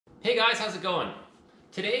Hey guys, how's it going?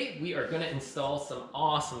 Today we are going to install some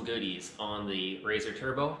awesome goodies on the RZR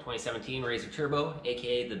Turbo, 2017 RZR Turbo,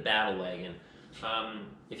 aka the Battle Wagon.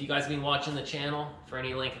 If you guys have been watching the channel for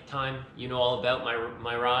any length of time, you know all about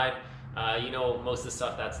my ride. You know most of the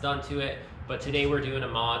stuff that's done to it. But today we're doing a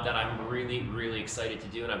mod that I'm really excited to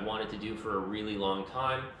do and I've wanted to do for a really long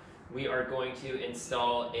time. We are going to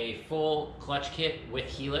install a full clutch kit with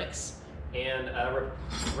Helix and a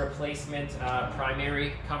replacement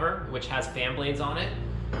primary cover, which has fan blades on it,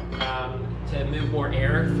 to move more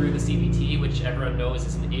air through the CVT, which everyone knows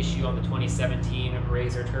is an issue on the 2017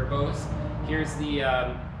 RZR Turbos. Here's the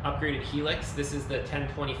upgraded Helix. This is the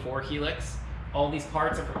 1024 Helix. All these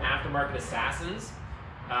parts are from Aftermarket Assassins.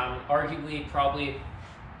 Arguably, probably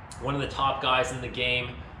one of the top guys in the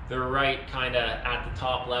game. They're right kind of at the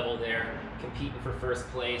top level there, competing for first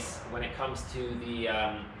place when it comes to the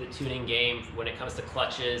tuning game, when it comes to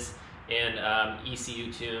clutches and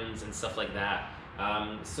ECU tunes and stuff like that.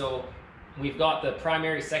 So we've got the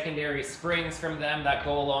primary, secondary springs from them that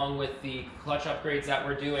go along with the clutch upgrades that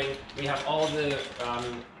we're doing. We have all the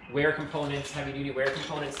wear components, heavy duty wear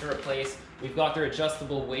components to replace. We've got their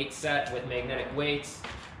adjustable weight set with magnetic weights.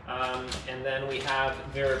 And then we have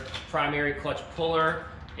their primary clutch puller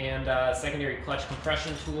and secondary clutch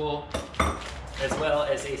compression tool, as well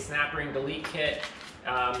as a snap ring delete kit,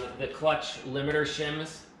 the clutch limiter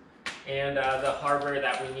shims, and the hardware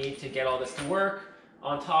that we need to get all this to work.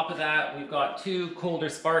 On top of that, we've got two colder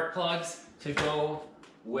spark plugs to go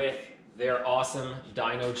with their awesome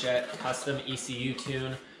DynoJet custom ECU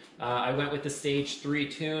tune. I went with the Stage 3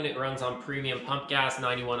 tune. It runs on premium pump gas,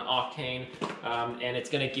 91 octane, and it's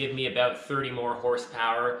going to give me about 30 more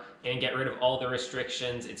horsepower and get rid of all the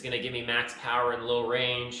restrictions. It's going to give me max power and low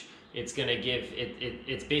range. It's going to give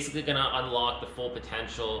it's basically going to unlock the full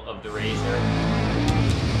potential of the RZR.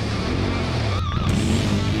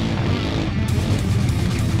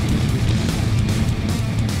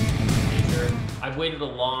 I've waited a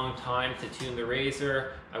long time to tune the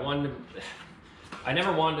RZR. I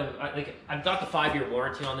never wanted to, I've got the 5-year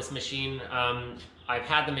warranty on this machine. I've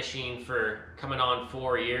had the machine for coming on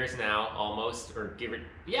 4 years now, almost, or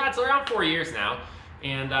yeah, it's around 4 years now.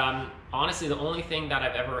 And honestly, the only thing that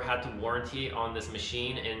I've ever had to warranty on this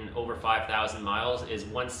machine in over 5,000 miles is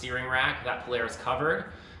one steering rack that Polaris covered,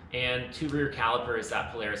 and 2 rear calipers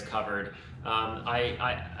that Polaris covered.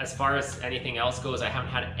 As far as anything else goes, I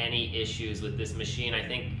haven't had any issues with this machine. I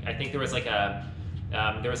think there was like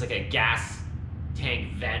a gas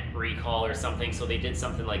tank vent recall or something, so they did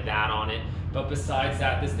something like that on it. But besides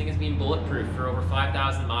that, this thing has been bulletproof for over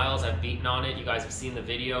 5,000 miles. I've beaten on it. You guys have seen the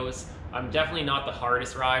videos. I'm definitely not the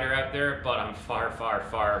hardest rider out there, but I'm far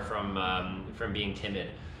from being timid.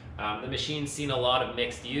 The machine's seen a lot of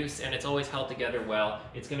mixed use, and it's always held together well.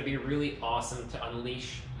 It's going to be really awesome to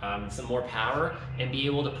unleash some more power and be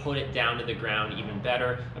able to put it down to the ground even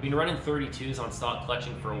better. I've been running 32s on stock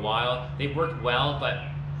clutching for a while. They've worked well, but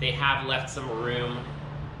they have left some room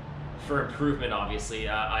for improvement, obviously.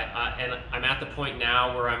 And I'm at the point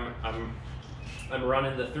now where I'm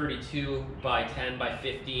running the 32 by 10 by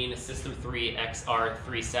 15 System 3 XR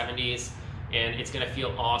 370s, and it's gonna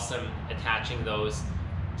feel awesome attaching those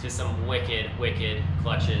to some wicked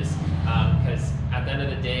clutches, because at the end of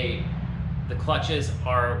the day, the clutches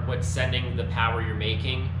are what's sending the power you're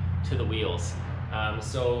making to the wheels.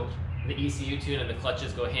 So the ECU tune and the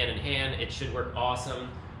clutches go hand in hand. It should work awesome.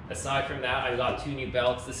 Aside from that, I got 2 new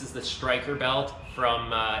belts. This is the Striker belt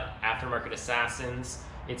from Aftermarket Assassins.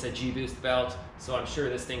 It's a G-Boost belt, so I'm sure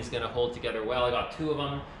this thing's gonna hold together well. I got 2 of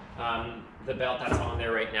them. The belt that's on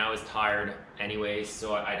there right now is tired anyway,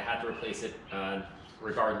 so I'd have to replace it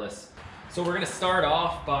regardless. So we're gonna start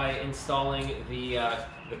off by installing the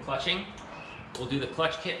clutching. We'll do the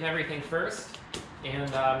clutch kit and everything first,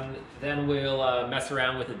 and then we'll mess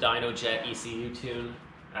around with the DynoJet ECU tune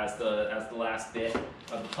as the last bit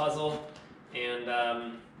of the puzzle.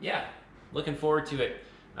 And yeah, looking forward to it.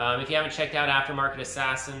 If you haven't checked out Aftermarket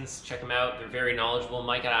Assassins, check them out. They're very knowledgeable.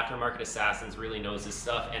 Mike at Aftermarket Assassins really knows his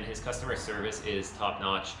stuff, and his customer service is top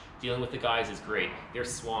notch. Dealing with the guys is great. They're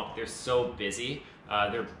swamped. They're so busy.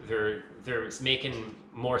 They're making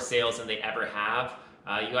more sales than they ever have.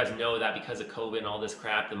 You guys know that because of COVID and all this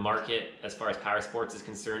crap, the market as far as power sports is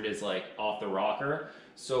concerned is like off the rocker.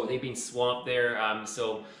 So they've been swamped there.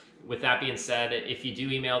 So with that being said, if you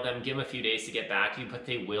do email them, give them a few days to get back to you, but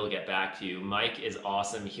they will get back to you. Mike is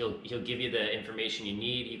awesome. He'll give you the information you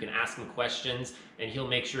need. You can ask him questions, and he'll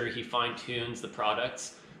make sure he fine-tunes the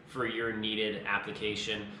products for your needed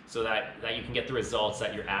application so that you can get the results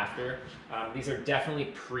that you're after. These are definitely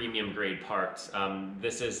premium grade parts.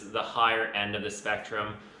 This is the higher end of the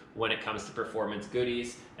spectrum when it comes to performance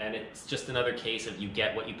goodies, and it's just another case of you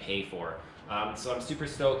get what you pay for. So I'm super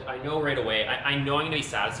stoked. I know right away, I know I'm gonna be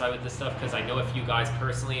satisfied with this stuff because I know a few guys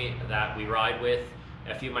personally that we ride with,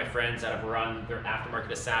 a few of my friends that have run their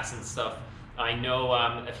aftermarket assassin stuff. I know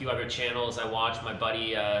a few other channels I watch. My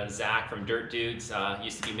buddy Zach from Dirt Dudes,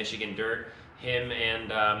 used to be Michigan Dirt. Him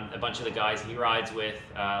and a bunch of the guys he rides with,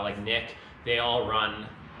 like Nick, they all run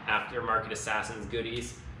aftermarket assassins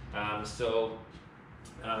goodies.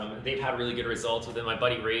 They've had really good results with it. My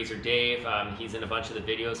buddy Razor Dave, he's in a bunch of the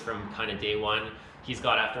videos from kind of day one. He's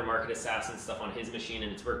got aftermarket assassin stuff on his machine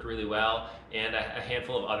and it's worked really well. And a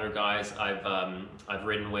handful of other guys I've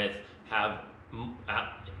ridden with have,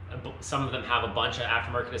 some of them have a bunch of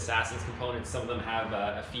aftermarket assassins components, some of them have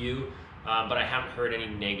a few, but I haven't heard any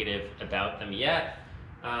negative about them yet.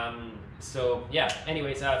 So yeah,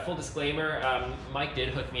 anyways, full disclaimer, Mike did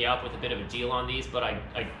hook me up with a bit of a deal on these, but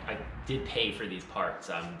I did pay for these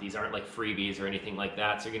parts. These aren't like freebies or anything like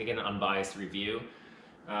that, so you're gonna get an unbiased review.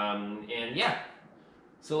 And yeah,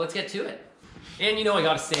 so let's get to it. And you know, I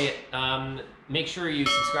gotta say it, make sure you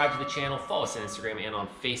subscribe to the channel, follow us on Instagram and on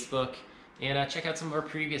Facebook, and check out some of our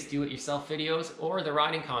previous do-it-yourself videos or the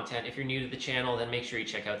riding content. If you're new to the channel, then make sure you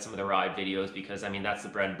check out some of the ride videos because, I mean, that's the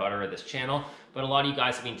bread and butter of this channel. But a lot of you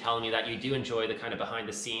guys have been telling me that you do enjoy the kind of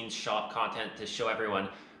behind-the-scenes shop content to show everyone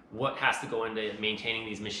what has to go into maintaining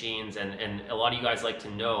these machines, and a lot of you guys like to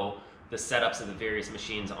know the setups of the various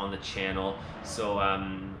machines on the channel. So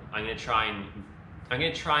I'm gonna try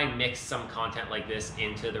and mix some content like this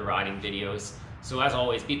into the riding videos. So as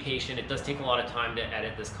always, be patient. It does take a lot of time to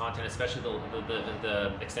edit this content, especially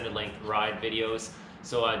the extended length ride videos.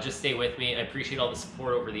 So just stay with me. I appreciate all the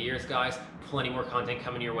support over the years, guys. Plenty more content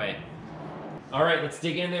coming your way. All right, let's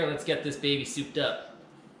dig in there. Let's get this baby souped up.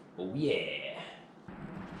 Oh yeah.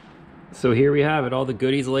 So here we have it, all the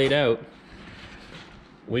goodies laid out.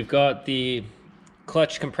 We've got the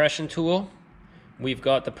clutch compression tool. We've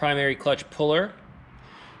got the primary clutch puller.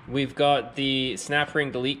 We've got the snap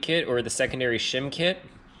ring delete kit, or the secondary shim kit.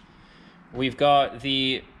 We've got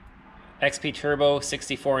the XP Turbo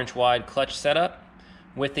 64-inch wide clutch setup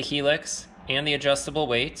with the helix and the adjustable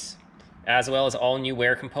weights, as well as all new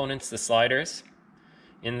wear components, the sliders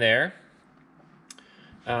in there.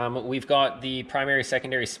 We've got the primary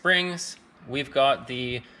secondary springs. We've got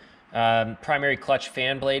the primary clutch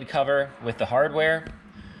fan blade cover with the hardware.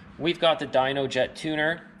 We've got the Dyno Jet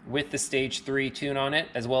tuner with the stage 3 tune on it,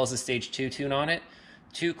 as well as the stage 2 tune on it.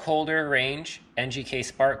 2 colder range NGK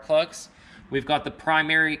spark plugs. We've got the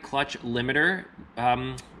primary clutch limiter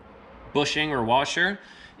bushing or washer,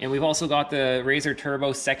 and we've also got the Razor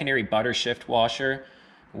Turbo secondary butter shift washer,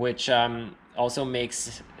 which also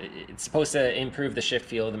makes, it's supposed to improve the shift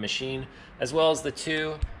feel of the machine, as well as the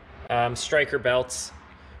 2 striker belts,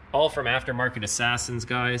 all from Aftermarket Assassins,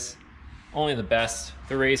 guys. Only the best.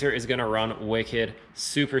 The Razor is gonna run wicked.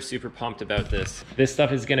 Super pumped about this. This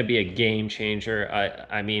stuff is gonna be a game changer.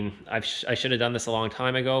 I mean, I should have done this a long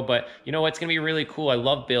time ago, but you know what? It's gonna be really cool. I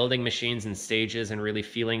love building machines in stages and really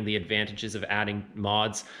feeling the advantages of adding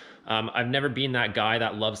mods. I've never been that guy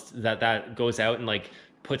that loves, that goes out and like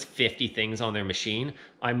puts 50 things on their machine.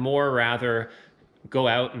 I more rather go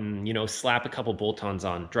out and, you know, slap a couple bolt-ons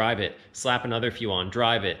on, drive it, slap another few on,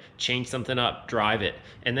 drive it, change something up, drive it.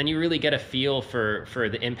 And then you really get a feel for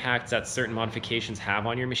the impacts that certain modifications have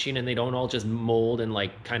on your machine, and they don't all just mold and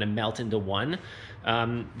like kind of melt into one.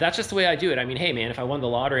 That's just the way I do it. I mean, hey man, if I won the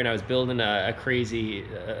lottery and I was building a crazy,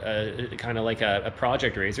 kind of like a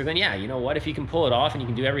project Razor, then yeah, you know what, if you can pull it off and you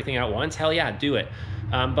can do everything at once, hell yeah, do it.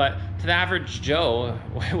 But to the average Joe,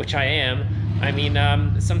 which I am, I mean,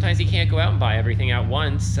 sometimes you can't go out and buy everything at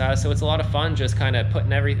once, so it's a lot of fun just kind of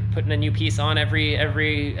putting a new piece on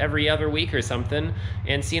every other week or something,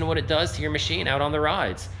 and seeing what it does to your machine out on the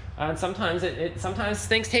rides. And sometimes sometimes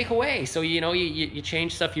things take away, so you know, you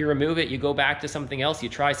change stuff, you remove it, you go back to something else, you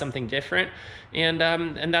try something different, and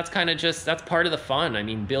that's kind of just, that's part of the fun. I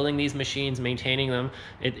mean, building these machines, maintaining them,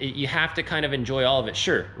 you have to kind of enjoy all of it.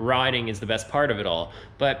 Sure, riding is the best part of it all,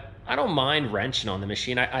 but I don't mind wrenching on the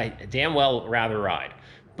machine. I damn well rather ride,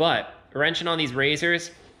 but wrenching on these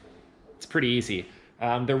Razors, it's pretty easy.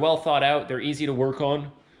 They're well thought out, they're easy to work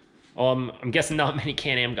on. I'm guessing not many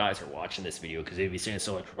Can-Am guys are watching this video because they'd be saying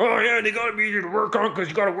so like, oh yeah, they gotta be easy to work on because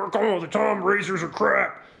you gotta work on all the time, Razors are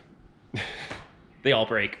crap. They all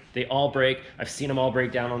break. They all break. I've seen them all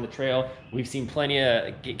break down on the trail. We've seen plenty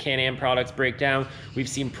of Can-Am products break down. We've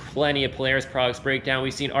seen plenty of Polaris products break down.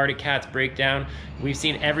 We've seen Arctic Cats break down. We've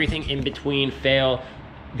seen everything in between fail.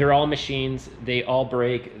 They're all machines. They all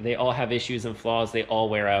break. They all have issues and flaws. They all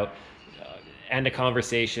wear out. end a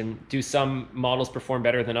conversation. Do some models perform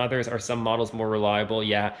better than others? Are some models more reliable?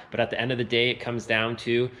 Yeah, but at the end of the day, it comes down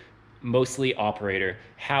to mostly operator.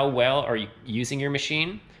 How well are you using your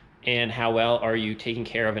machine, and how well are you taking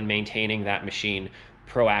care of and maintaining that machine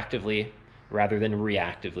proactively rather than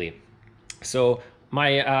reactively? So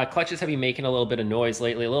my clutches have been making a little bit of noise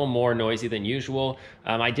lately, a little more noisy than usual.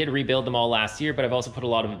 I did rebuild them all last year, but I've also put a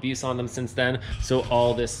lot of abuse on them since then. So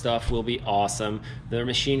all this stuff will be awesome. The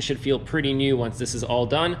machine should feel pretty new once this is all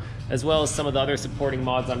done, as well as some of the other supporting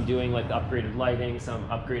mods I'm doing, like the upgraded lighting, some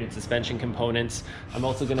upgraded suspension components. I'm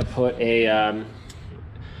also gonna put a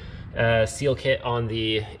seal kit on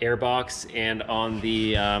the airbox and on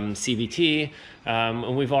the CVT.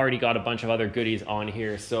 And we've already got a bunch of other goodies on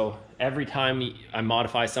here. So every time I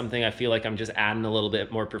modify something, I feel like I'm just adding a little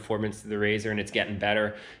bit more performance to the RZR, and it's getting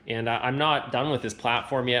better. And I'm not done with this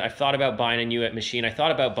platform yet. I've thought about buying a new machine. I thought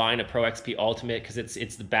about buying a Pro XP Ultimate because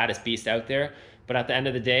it's the baddest beast out there. But at the end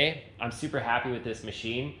of the day, I'm super happy with this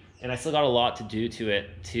machine, and I still got a lot to do to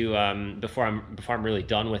it before I'm really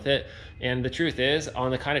done with it. And the truth is, on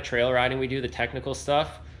the kind of trail riding we do, the technical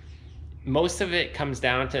stuff, most of it comes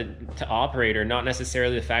down to operator, not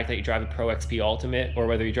necessarily the fact that you drive a Pro XP Ultimate or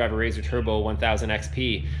whether you drive a RZR Turbo 1000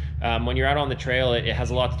 XP. When you're out on the trail, it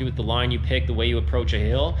has a lot to do with the line you pick, the way you approach a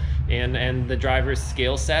hill, and the driver's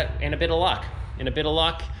skill set, and a bit of luck.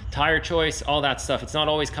 Tire choice, all that stuff. It's not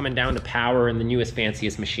always coming down to power and the newest,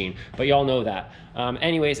 fanciest machine, but y'all know that.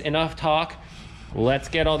 Anyways, enough talk. Let's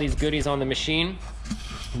get all these goodies on the machine.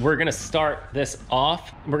 We're gonna start this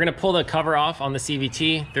off. We're gonna pull the cover off on the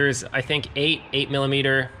CVT. There's, I think,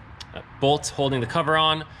 8mm bolts holding the cover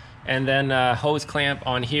on, and then a hose clamp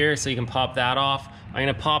on here so you can pop that off. I'm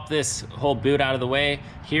gonna pop this whole boot out of the way.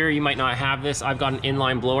 Here, you might not have this. I've got an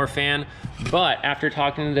inline blower fan, but after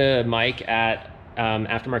talking to Mike at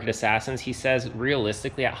Aftermarket Assassins, he says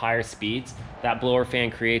realistically at higher speeds, that blower fan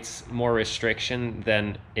creates more restriction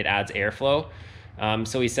than it adds airflow.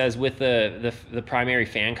 So he says with the primary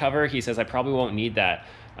fan cover, he says I probably won't need that.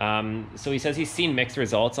 So he says he's seen mixed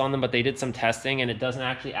results on them, but they did some testing and it doesn't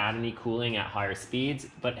actually add any cooling at higher speeds.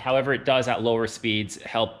 But however, it does at lower speeds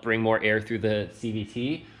help bring more air through the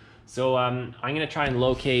CVT. So I'm gonna try and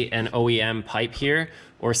locate an OEM pipe here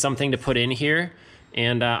or something to put in here.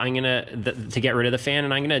 And I'm gonna to get rid of the fan,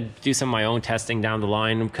 and I'm gonna do some of my own testing down the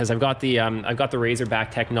line because I've got the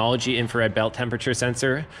Razorback Technology infrared belt temperature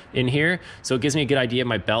sensor in here, so it gives me a good idea of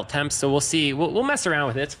my belt temps. So we'll see. We'll mess around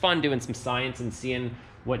with it. It's fun doing some science and seeing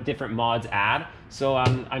what different mods add. So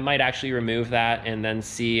I might actually remove that and then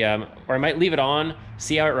see, or I might leave it on,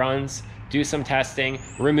 see how it runs, do some testing,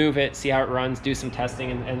 remove it, see how it runs, do some testing,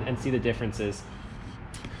 and see the differences.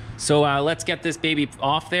 So let's get this baby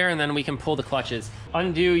off there, and then we can pull the clutches.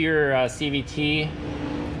 Undo your CVT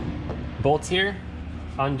bolts here.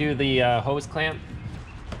 Undo the hose clamp.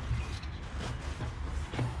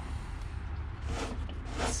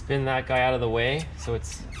 Spin that guy out of the way so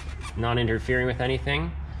it's not interfering with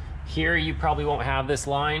anything. Here you probably won't have this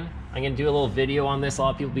line. I'm gonna do a little video on this. A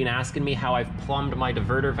lot of people have been asking me how I've plumbed my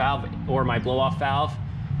diverter valve or my blow-off valve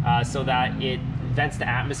so that it vents to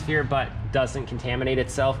atmosphere but doesn't contaminate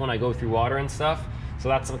itself when I go through water and stuff. So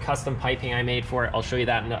that's some custom piping I made for it. I'll show you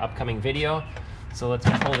that in the upcoming video. So let's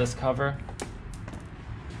pull this cover.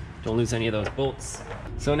 Don't lose any of those bolts.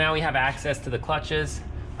 So now we have access to the clutches.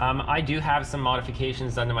 I do have some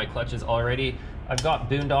modifications done to my clutches already. I've got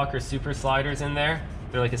Boondocker super sliders in there.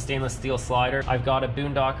 They're like a stainless steel slider. I've got a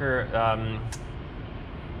Boondocker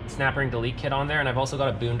snap ring delete kit on there, and I've also got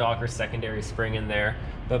a Boondocker secondary spring in there.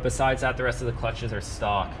 But besides that, the rest of the clutches are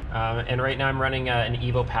stock. And right now I'm running an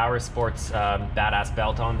Evo Power Sports badass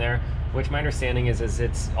belt on there, which my understanding is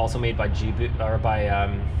it's also made by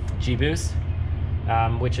G-Boost,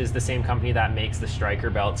 which is the same company that makes the Striker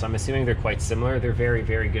belt. So I'm assuming they're quite similar. They're very,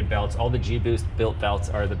 very good belts. All the G-Boost built belts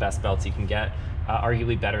are the best belts you can get,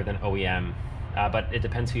 arguably better than OEM. But it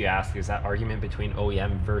depends who you ask. There's that argument between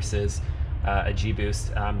OEM versus a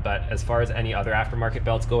G-Boost, but as far as any other aftermarket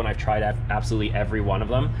belts go, and I've tried absolutely every one of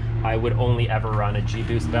them, I would only ever run a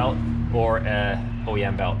G-Boost belt or a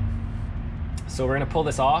OEM belt. So we're gonna pull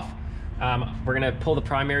this off. We're gonna pull the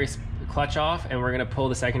primary clutch off, and we're gonna pull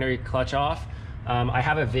the secondary clutch off. I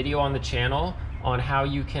have a video on the channel on how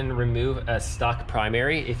you can remove a stuck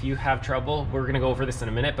primary. If you have trouble, we're gonna go over this in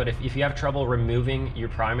a minute, but if you have trouble removing your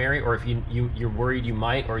primary, or if you're worried you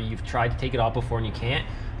might, or you've tried to take it off before and you can't,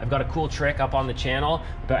 I've got a cool trick up on the channel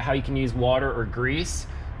about how you can use water or grease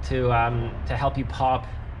to help you pop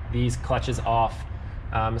these clutches off.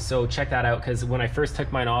 So check that out, because when I first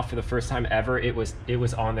took mine off for the first time ever, it was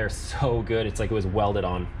on there so good. It's like it was welded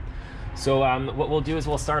on. So what we'll do is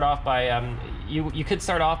we'll start off by, you could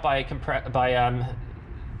start off by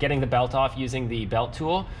getting the belt off using the belt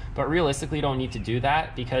tool, but realistically you don't need to do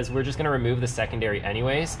that because we're just gonna remove the secondary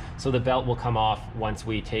anyways, so the belt will come off once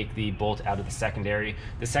we take the bolt out of the secondary.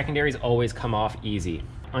 The secondaries always come off easy.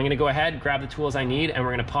 I'm gonna go ahead, grab the tools I need, and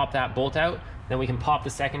we're gonna pop that bolt out, then we can pop the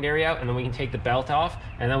secondary out, and then we can take the belt off,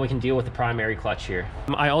 and then we can deal with the primary clutch here.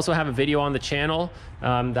 I also have a video on the channel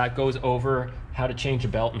that goes over how to change a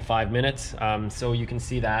belt in 5 minutes, so you can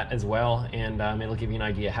see that as well, and it'll give you an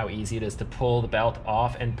idea how easy it is to pull the belt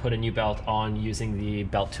off and put a new belt on using the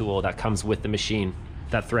belt tool that comes with the machine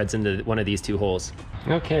that threads into one of these two holes.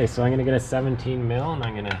 Okay, so I'm gonna get a 17 mil and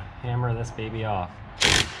I'm gonna hammer this baby off.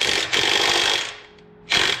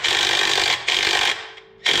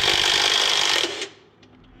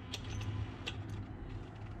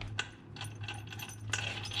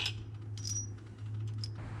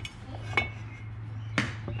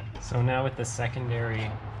 So now with the secondary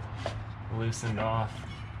loosened off,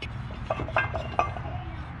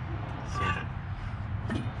 so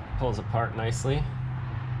it pulls apart nicely.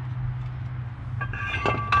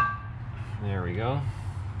 There we go.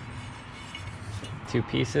 2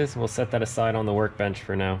 pieces. We'll set that aside on the workbench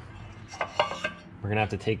for now. We're gonna have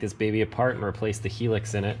to take this baby apart and replace the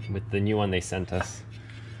helix in it with the new one they sent us.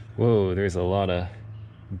 Whoa, there's a lot of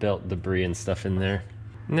belt debris and stuff in there.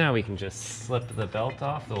 Now we can just slip the belt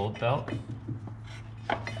off, the old belt.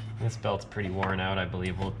 This belt's pretty worn out, I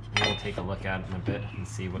believe. We'll take a look at it in a bit and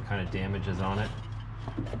see what kind of damage is on it.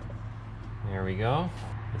 There we go.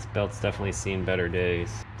 This belt's definitely seen better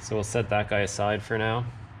days. So we'll set that guy aside for now,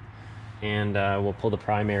 and we'll pull the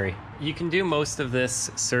primary. You can do most of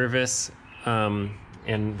this service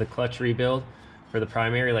and the clutch rebuild for the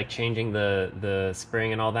primary, like changing the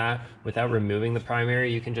spring and all that, without removing the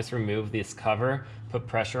primary. You can just remove this cover, put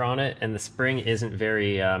pressure on it, and the spring isn't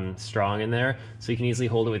very strong in there, so you can easily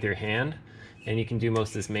hold it with your hand, and you can do most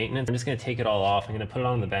of this maintenance. I'm just gonna take it all off. I'm gonna put it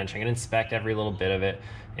on the bench. I'm gonna inspect every little bit of it,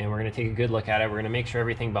 and we're gonna take a good look at it. We're gonna make sure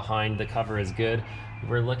everything behind the cover is good.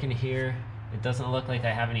 We're looking here. It doesn't look like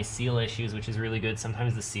I have any seal issues, which is really good.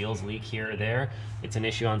 Sometimes the seals leak here or there. It's an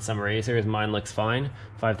issue on some razors. Mine looks fine.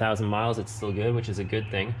 5,000 miles, it's still good, which is a good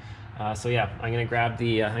thing. So yeah, I'm gonna grab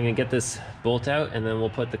the, I'm gonna get this bolt out, and then we'll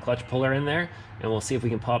put the clutch puller in there, and we'll see if we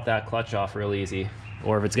can pop that clutch off real easy,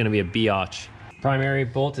 or if it's gonna be a biatch. Primary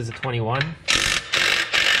bolt is a 21.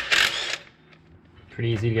 Pretty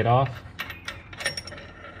easy to get off.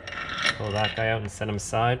 Pull that guy out and set him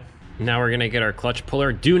aside. Now we're gonna get our clutch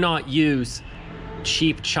puller. Do not use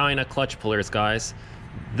cheap China clutch pullers, guys.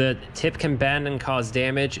 The tip can bend and cause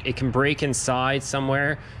damage. It can break inside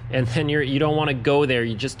somewhere, and then you don't want to go there.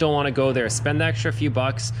 You just don't want to go there. Spend the extra few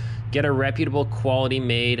bucks, get a reputable, quality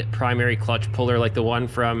made primary clutch puller like the one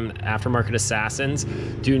from Aftermarket Assassins.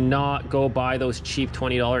 Do not go buy those cheap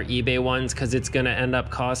 $20 eBay ones, because it's going to end up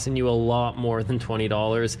costing you a lot more than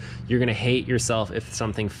 $20. You're going to hate yourself if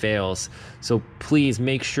something fails. So please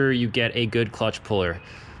make sure you get a good clutch puller.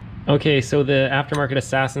 Okay, so the Aftermarket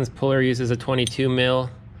Assassins puller uses a 22 mil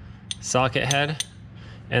socket head,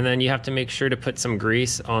 and then you have to make sure to put some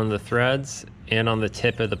grease on the threads and on the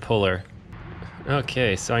tip of the puller.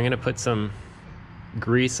 Okay, so I'm gonna put some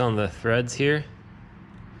grease on the threads here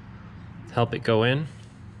to help it go in,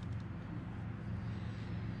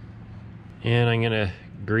 and I'm gonna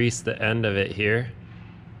grease the end of it here,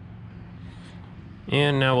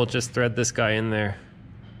 and now we'll just thread this guy in there.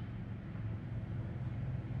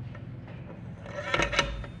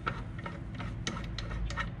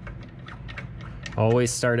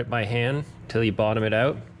 Always start it by hand till you bottom it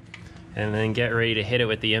out, and then get ready to hit it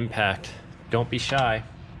with the impact. Don't be shy.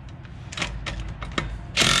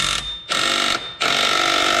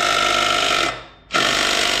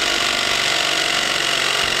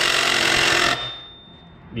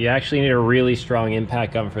 You actually need a really strong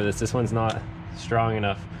impact gun for this. This one's not strong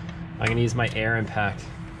enough. I'm gonna use my air impact.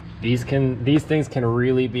 These things can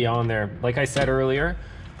really be on there. Like I said earlier,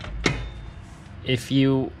 if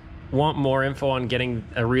you want more info on getting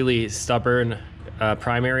a really stubborn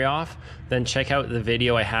primary off, then check out the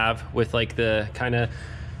video I have with like the kind of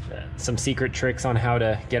some secret tricks on how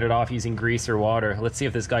to get it off using grease or water. Let's see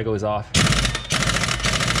if this guy goes off.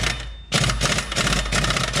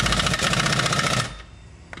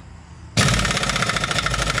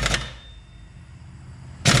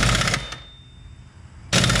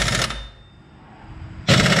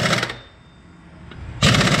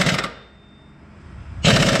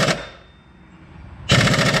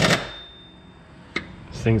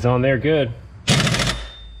 This thing's on there good.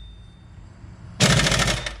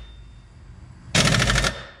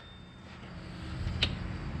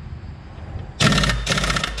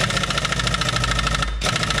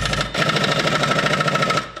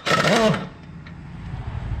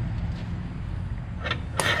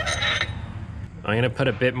 gonna put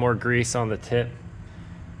a bit more grease on the tip.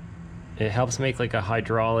 It helps make like a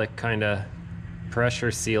hydraulic kind of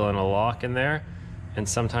pressure seal and a lock in there, and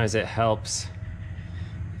sometimes it helps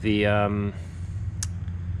the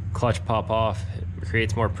clutch pop off. It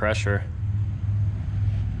creates more pressure.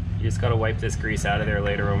 You just gotta wipe this grease out of there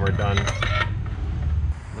later when we're done.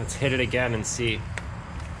 Let's hit it again and see.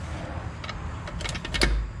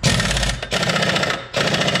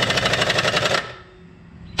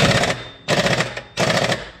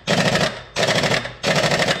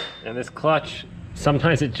 And this clutch,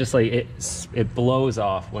 sometimes it just like, it blows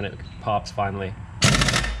off when it pops finally.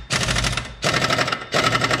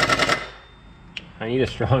 I need a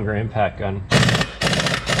stronger impact gun.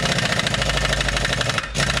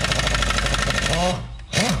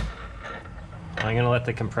 I'm gonna let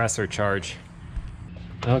the compressor charge.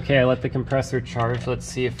 Okay, I let the compressor charge. Let's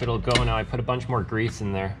see if it'll go now. I put a bunch more grease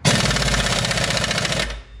in there.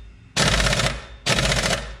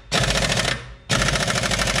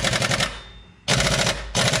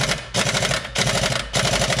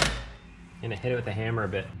 Gonna hit it with the hammer a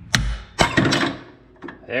bit.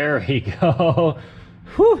 There we go.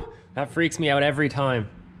 Whew, that freaks me out every time.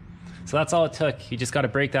 So that's all it took. You just got to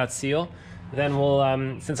break that seal. Then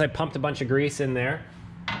we'll, since I pumped a bunch of grease in there,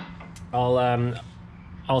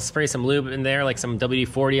 I'll spray some lube in there, like some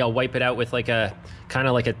WD-40. I'll wipe it out with like a kind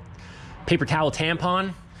of like a paper towel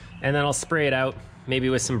tampon, and then I'll spray it out maybe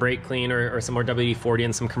with some brake clean or some more WD-40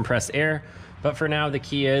 and some compressed air. But for now, the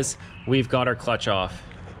key is we've got our clutch off.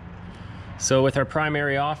 So with our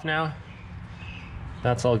primary off now,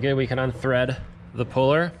 that's all good. We can unthread the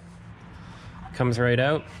puller. Comes right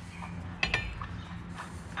out.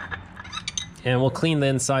 And we'll clean the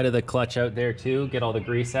inside of the clutch out there too, get all the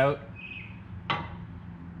grease out.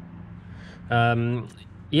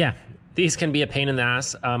 Yeah, these can be a pain in the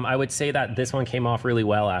ass. I would say that this one came off really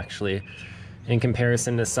well actually, in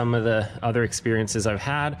comparison to some of the other experiences I've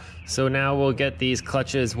had. So now we'll get these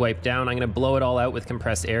clutches wiped down. I'm gonna blow it all out with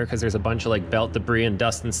compressed air because there's a bunch of like belt debris and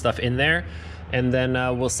dust and stuff in there. And then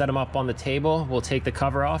we'll set them up on the table. We'll take the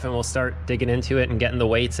cover off and we'll start digging into it and getting the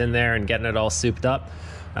weights in there and getting it all souped up.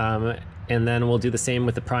 And then we'll do the same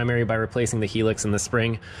with the primary by replacing the helix and the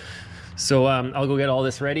spring. So I'll go get all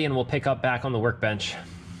this ready and we'll pick up back on the workbench.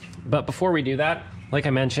 But before we do that, like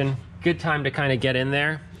I mentioned, good time to kind of get in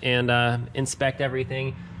there and inspect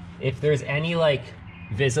everything. If there's any like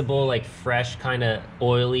visible, like fresh kind of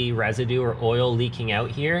oily residue or oil leaking out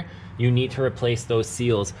here, you need to replace those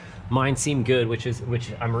seals. Mine seem good, which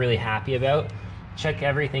I'm really happy about. Check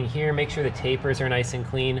everything here, make sure the tapers are nice and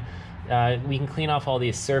clean. We can clean off all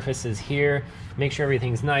these surfaces here, make sure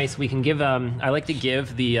everything's nice. We can give, I like to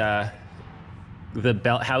give the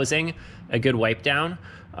belt housing a good wipe down.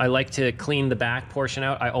 I like to clean the back portion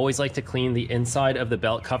out. I always like to clean the inside of the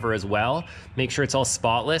belt cover as well. Make sure it's all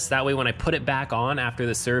spotless. That way when I put it back on after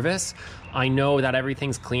the service, I know that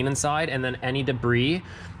everything's clean inside, and then any debris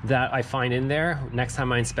that I find in there, next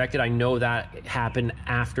time I inspect it, I know that happened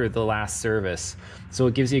after the last service. So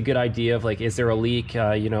it gives you a good idea of like, is there a leak?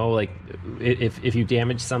 You know, like if you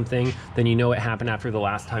damage something, then you know it happened after the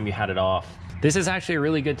last time you had it off. This is actually a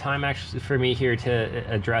really good time actually for me here to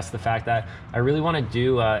address the fact that I really want to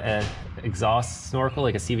do an exhaust snorkel,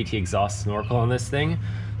 like a CVT exhaust snorkel on this thing.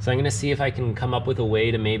 So I'm going to see if I can come up with a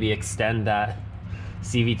way to maybe extend that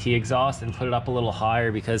CVT exhaust and put it up a little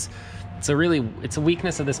higher, because it's a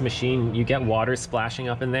weakness of this machine. You get water splashing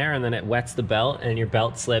up in there and then it wets the belt and your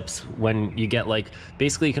belt slips when you get like,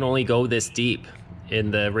 basically you can only go this deep in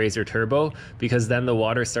the RZR Turbo, because then the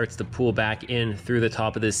water starts to pool back in through the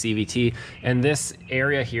top of this CVT. And this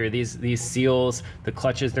area here, these seals, the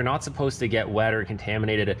clutches, they're not supposed to get wet or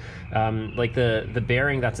contaminated. Like the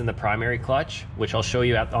bearing that's in the primary clutch, which I'll show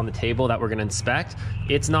you on the table that we're gonna inspect,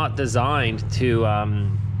 it's not designed to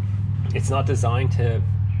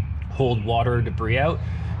hold water or debris out.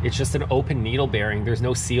 It's just an open needle bearing. There's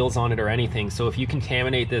no seals on it or anything. So if you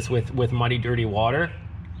contaminate this with muddy, dirty water,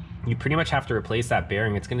 you pretty much have to replace that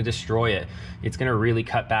bearing. It's gonna destroy it. It's gonna really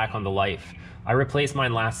cut back on the life. I replaced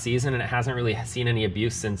mine last season and it hasn't really seen any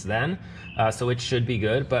abuse since then. So it should be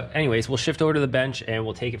good. But anyways, we'll shift over to the bench and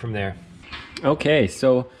we'll take it from there. Okay,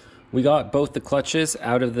 so we got both the clutches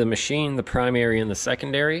out of the machine, the primary and the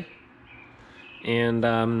secondary. And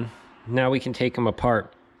now we can take them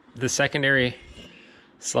apart. The secondary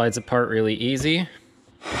slides apart really easy.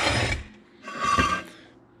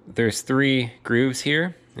 There's 3 grooves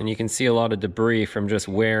here, and you can see a lot of debris from just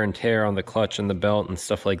wear and tear on the clutch and the belt and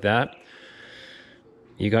stuff like that.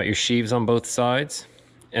 You got your sheaves on both sides,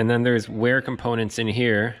 and then there's wear components in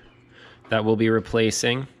here that we'll be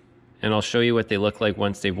replacing, and I'll show you what they look like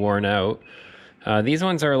once they've worn out. These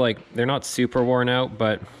ones are like, they're not super worn out,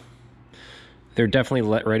 but they're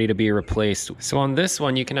definitely ready to be replaced. So on this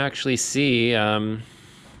one, you can actually see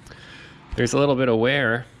there's a little bit of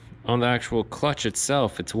wear on the actual clutch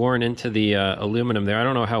itself. It's worn into the aluminum there. I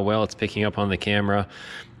don't know how well it's picking up on the camera.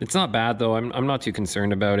 It's not bad though. I'm not too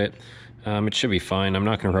concerned about it. It should be fine. I'm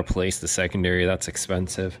not going to replace the secondary. That's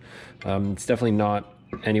expensive. It's definitely not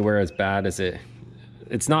anywhere as bad as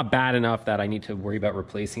it's not bad enough that I need to worry about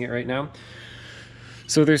replacing it right now.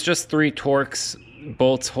 So there's just 3 Torx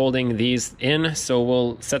bolts holding these in, so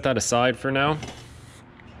we'll set that aside for now.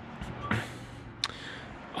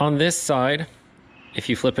 On this side, if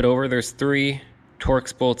you flip it over, there's 3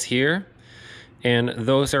 Torx bolts here, and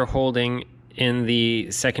those are holding in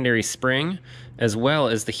the secondary spring as well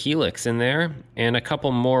as the helix in there, and a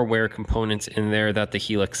couple more wear components in there that the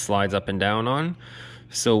helix slides up and down on.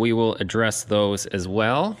 So we will address those as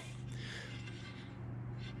well.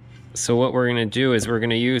 So what we're going to do is we're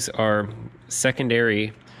going to use our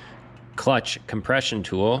secondary clutch compression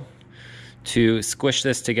tool to squish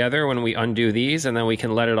this together when we undo these, and then we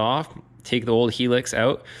can let it off, take the old helix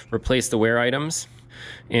out, replace the wear items,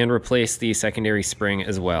 and replace the secondary spring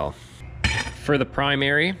as well. For the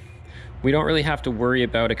primary, we don't really have to worry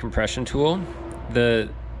about a compression tool. The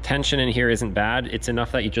tension in here isn't bad. It's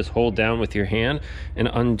enough that you just hold down with your hand and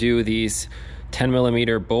undo these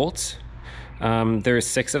 10mm bolts. There's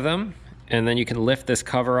 6 of them, and then you can lift this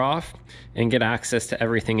cover off and get access to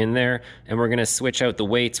everything in there. And we're going to switch out the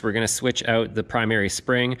weights. We're going to switch out the primary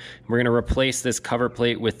spring. We're going to replace this cover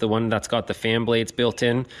plate with the one that's got the fan blades built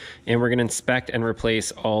in, and we're going to inspect and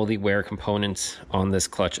replace all the wear components on this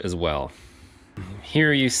clutch as well.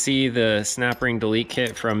 Here you see the snap ring delete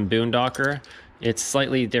kit from Boondocker. It's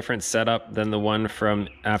slightly different setup than the one from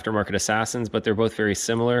Aftermarket Assassins, but they're both very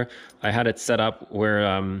similar. I had it set up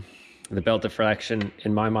where the belt deflection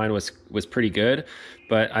in my mind was pretty good,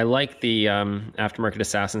 but I like the Aftermarket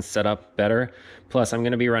Assassins setup better. Plus, I'm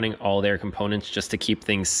going to be running all their components just to keep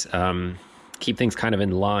things kind of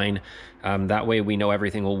in line. That way we know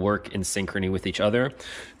everything will work in synchrony with each other.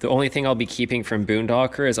 The only thing I'll be keeping from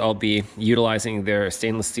Boondocker is I'll be utilizing their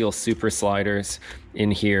stainless steel super sliders in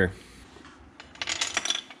here.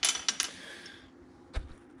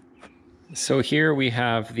 So here we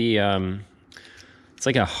have the, it's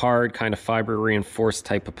like a hard kind of fiber reinforced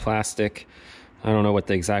type of plastic. I don't know what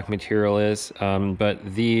the exact material is, but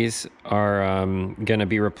these are going to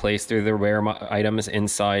be replaced. They're the wear items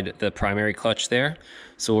inside the primary clutch there.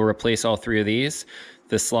 So we'll replace all 3 of these.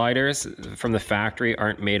 The sliders from the factory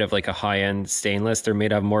aren't made of like a high-end stainless. They're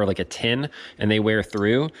made of more like a tin, and they wear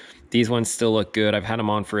through. These ones still look good. I've had them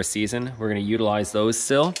on for a season. We're going to utilize those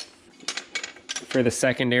still. For the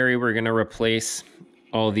secondary, we're going to replace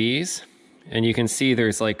all these. And you can see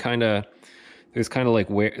there's kind of like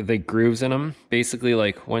where the grooves in them. Basically,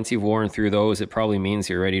 like once you've worn through those, it probably means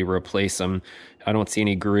you're ready to replace them. I don't see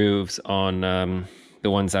any grooves on the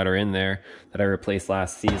ones that are in there that I replaced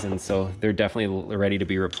last season, so they're definitely ready to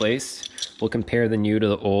be replaced. We'll compare the new to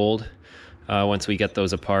the old once we get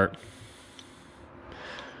those apart.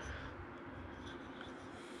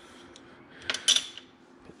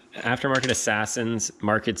 Aftermarket Assassins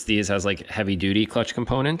markets these as like heavy duty clutch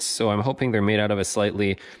components, so I'm hoping they're made out of a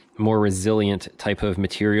slightly more resilient type of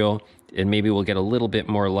material, and maybe we'll get a little bit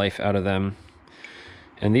more life out of them.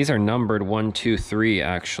 And these are numbered 1, 2, 3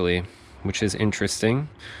 actually, which is interesting,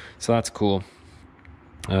 so that's cool.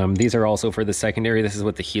 These are also for the secondary. This is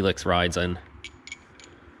what the helix rides in.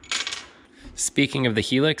 Speaking of the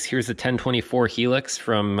helix, here's the 1024 helix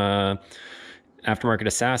from Aftermarket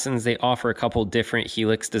Assassins. They offer a couple different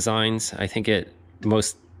helix designs. I think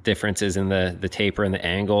most difference is in the taper and the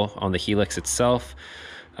angle on the helix itself.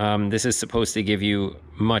 This is supposed to give you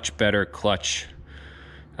much better clutch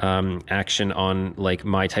action on like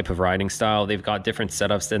my type of riding style. They've got different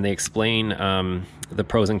setups, and they explain the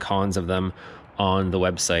pros and cons of them on the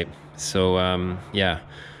website. So yeah,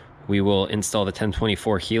 we will install the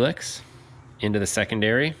 1024 helix into the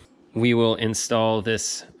secondary. We will install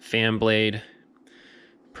this fan blade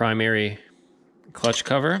primary clutch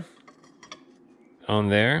cover on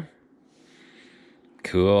there.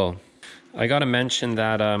 Cool. I gotta mention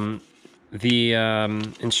that the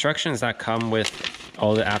instructions that come with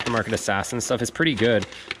all the Aftermarket Assassin stuff is pretty good.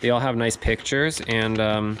 They all have nice pictures, and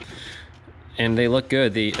they look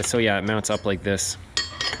good. So yeah, it mounts up like this.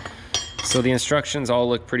 So the instructions all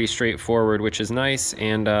look pretty straightforward, which is nice,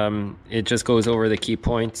 and it just goes over the key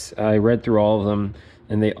points. I read through all of them,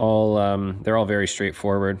 and they're all very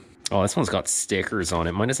straightforward. Oh, this one's got stickers on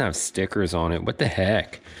it. Mine doesn't have stickers on it. What the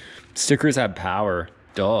heck? Stickers have power.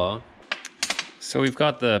 Duh. So we've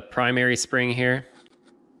got the primary spring here,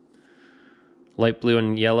 light blue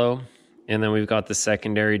and yellow. And then we've got the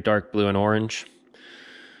secondary, dark blue and orange.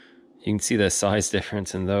 You can see the size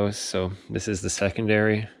difference in those. So this is the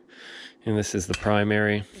secondary and this is the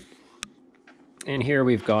primary. And here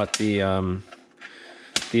we've got the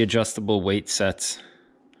adjustable weight sets.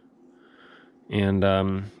 And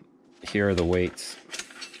here are the weights.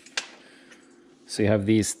 So you have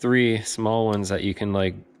these 3 small ones that you can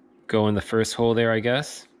like go in the first hole there, I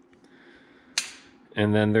guess.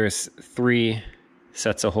 And then there's 3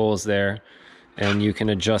 sets of holes there, and you can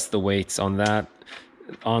adjust the weights on that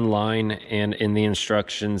online and in the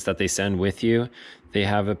instructions that they send with you. They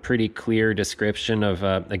have a pretty clear description of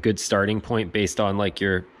a good starting point based on like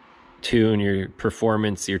your tune, your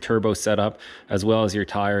performance, your turbo setup, as well as your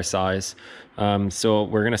tire size. So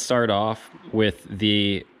we're going to start off with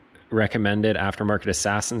the recommended Aftermarket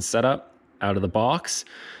Assassin setup out of the box.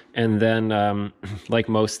 And then like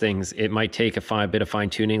most things, it might take a bit of fine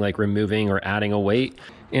tuning, like removing or adding a weight.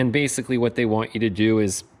 And basically what they want you to do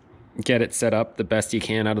is get it set up the best you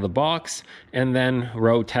can out of the box, and then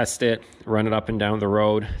road test it, run it up and down the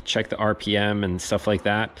road, check the RPM and stuff like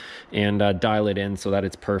that, and dial it in so that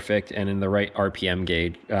it's perfect and in the right RPM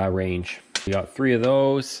gauge range. We got 3 of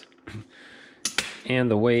those, and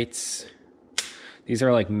the weights. These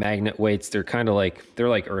are like magnet weights. They're kind of like, they're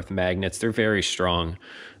like earth magnets. They're very strong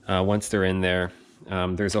once they're in there.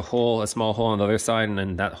 There's a small hole on the other side, and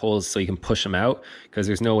then that hole is so you can push them out, because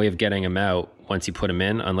there's no way of getting them out once you put them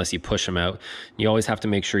in unless you push them out. You always have to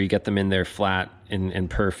make sure you get them in there flat and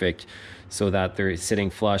perfect so that they're sitting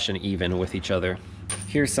flush and even with each other.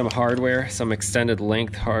 Here's some hardware, some extended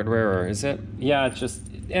length hardware, or is it? Yeah, it's just,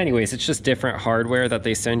 anyways, it's just different hardware that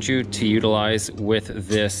they send you to utilize with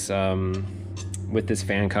this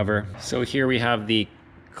fan cover. So here we have the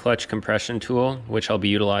clutch compression tool, which I'll be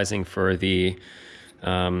utilizing for the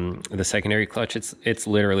secondary clutch. It's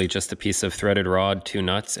literally just a piece of threaded rod, 2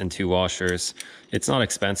 nuts, and 2 washers. It's not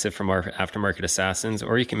expensive from our Aftermarket Assassins,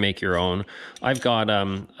 or you can make your own. I've got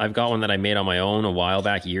one that I made on my own a while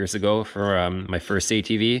back, years ago, for my first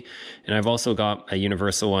ATV, and I've also got a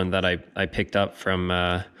universal one that I picked up from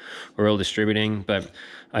Oral Distributing. But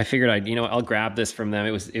I figured I'll grab this from them.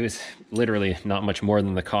 It was literally not much more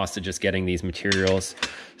than the cost of just getting these materials.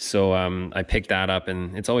 So I picked that up,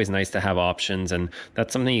 and it's always nice to have options, and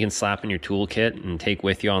that's something you can slap in your toolkit and take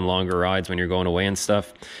with you on longer rides when you're going away and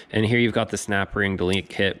stuff. And here you've got the snap ring delete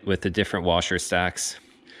kit with the different washer stacks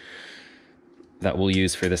that we'll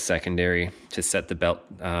use for the secondary to set the belt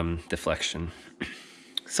deflection.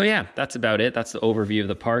 So yeah, that's about it. That's the overview of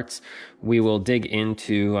the parts. We will dig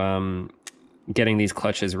into getting these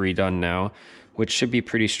clutches redone now, which should be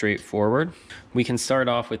pretty straightforward. We can start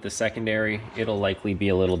off with the secondary. It'll likely be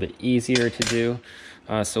a little bit easier to do,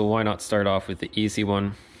 so why not start off with the easy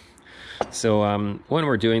one? So when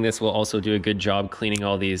we're doing this, we'll also do a good job cleaning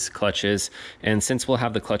all these clutches, and since we'll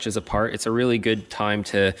have the clutches apart, it's a really good time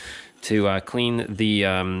to clean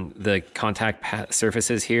the contact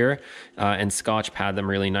surfaces here and Scotch pad them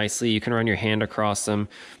really nicely. You can run your hand across them,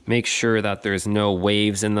 make sure that there's no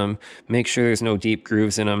waves in them, make sure there's no deep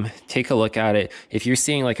grooves in them. Take a look at it. If you're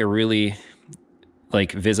seeing like a really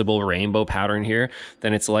like visible rainbow pattern here,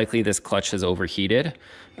 then it's likely this clutch has overheated.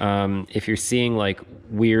 If you're seeing like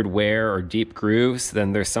weird wear or deep grooves,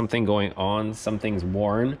 then there's something going on, something's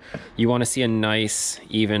worn. You want to see a nice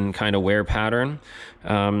even kind of wear pattern.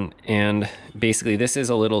 And basically this is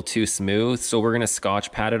a little too smooth, so we're going to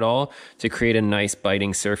Scotch pad it all to create a nice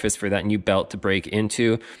biting surface for that new belt to break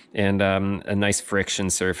into, and a nice friction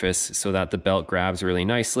surface so that the belt grabs really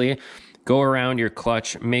nicely. Go around your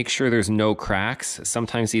clutch, make sure there's no cracks.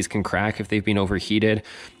 Sometimes these can crack if they've been overheated.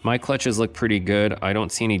 My clutches look pretty good. I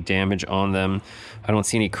don't see any damage on them. I don't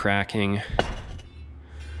see any cracking.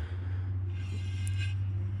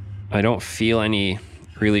 I don't feel any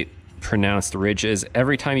really pronounced ridges.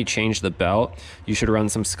 Every time you change the belt, you should run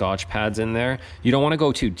some Scotch pads in there. You don't want to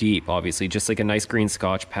go too deep, obviously, just like a nice green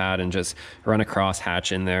Scotch pad, and just run a cross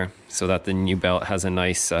hatch in there so that the new belt has a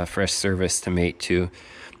nice fresh surface to mate to.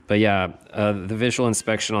 But yeah, the visual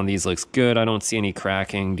inspection on these looks good. I don't see any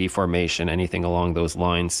cracking, deformation, anything along those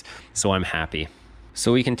lines, so I'm happy.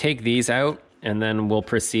 So we can take these out, and then we'll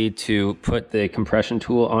proceed to put the compression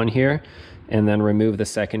tool on here, and then remove the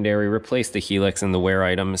secondary, replace the helix and the wear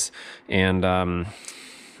items, and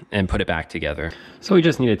put it back together. So we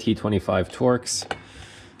just need a T25 Torx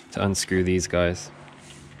to unscrew these guys.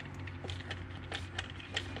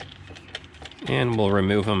 And we'll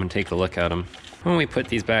remove them and take a look at them. When we put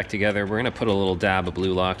these back together, we're gonna put a little dab of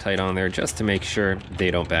blue Loctite on there just to make sure they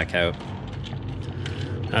don't back out.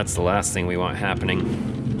 That's the last thing we want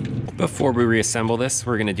happening. Before we reassemble this,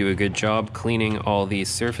 we're gonna do a good job cleaning all these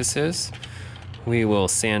surfaces. we will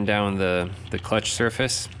sand down the clutch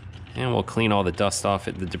surface, and we'll clean all the dust off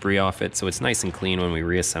it, the debris off it, so it's nice and clean when we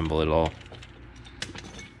reassemble it all.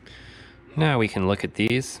 Now we can look at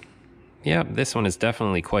these. Yep, this one is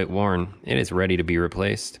definitely quite worn. It is ready to be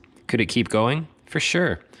replaced. Could it keep going? For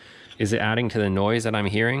sure. Is it adding to the noise that I'm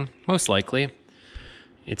hearing? Most likely.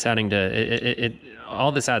 It's adding to,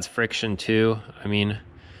 all this adds friction too. I mean,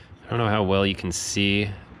 I don't know how well you can see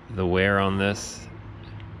the wear on this.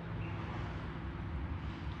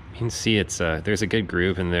 You can see it's there's a good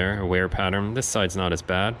groove in there, a wear pattern. This side's not as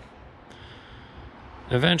bad.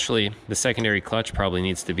 Eventually, the secondary clutch probably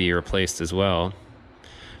needs to be replaced as well.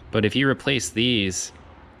 But if you replace these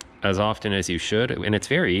as often as you should, and it's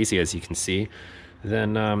very easy as you can see,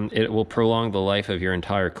 then it will prolong the life of your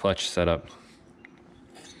entire clutch setup.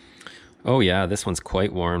 Oh yeah, this one's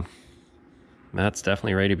quite worn. That's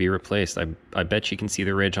definitely ready to be replaced. I bet you can see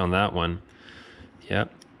the ridge on that one.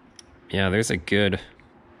 Yep. Yeah, there's a good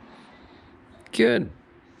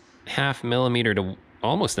half millimeter to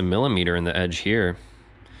almost a millimeter in the edge here.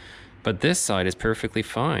 But this side is perfectly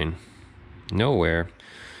fine. Nowhere.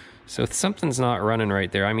 So something's not running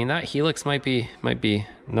right there. I mean, that helix might be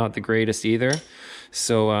not the greatest either.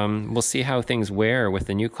 So we'll see how things wear with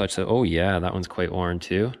the new clutch. So, oh yeah, that one's quite worn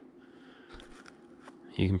too.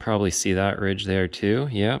 You can probably see that ridge there too.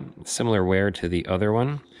 Yeah, similar wear to the other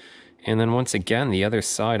one. And then once again, the other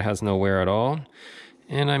side has no wear at all.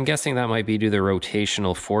 And I'm guessing that might be due to the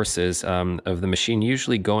rotational forces of the machine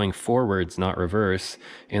usually going forwards, not reverse.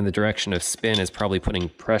 And the direction of spin is probably putting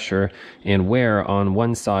pressure and wear on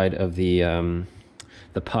one side of the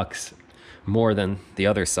pucks more than the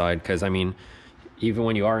other side. Because, I mean, even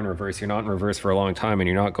when you are in reverse, you're not in reverse for a long time and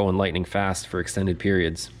you're not going lightning fast for extended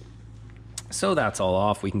periods. So that's all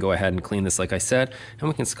off. We can go ahead and clean this like I said, and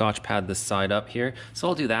we can Scotch pad this side up here. So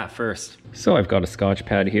I'll do that first. So I've got a Scotch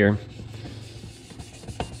pad here.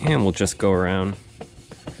 And we'll just go around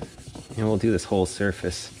and we'll do this whole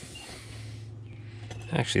surface.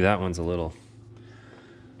 Actually, that one's a little,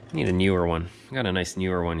 I need a newer one. I got a nice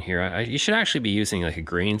newer one here. You should actually be using like a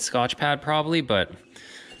green Scotch pad probably, but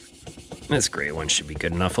this gray one should be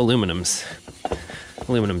good enough. Aluminum's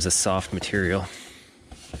a soft material.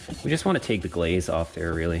 We just want to take the glaze off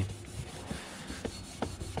there really.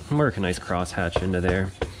 And work a nice crosshatch into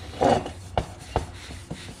there.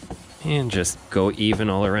 And just go even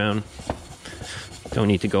all around. Don't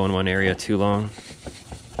need to go in one area too long.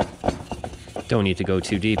 Don't need to go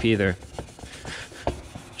too deep either.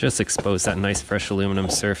 Just expose that nice fresh aluminum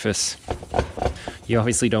surface. You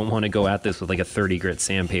obviously don't want to go at this with like a 30 grit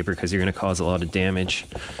sandpaper because you're going to cause a lot of damage.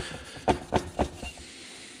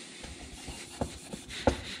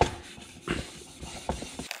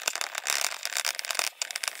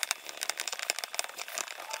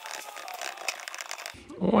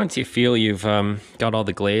 Once you feel you've got all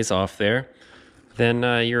the glaze off there, then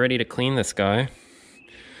you're ready to clean this guy.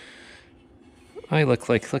 Looks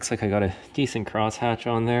like I got a decent crosshatch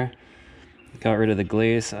on there. Got rid of the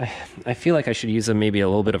glaze. I feel like I should use maybe a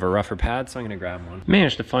little bit of a rougher pad, so I'm gonna grab one.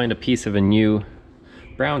 Managed to find a piece of a new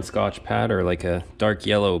brown Scotch pad, or like a dark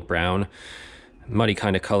yellow brown, muddy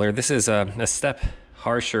kind of color. This is a step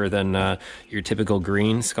harsher than your typical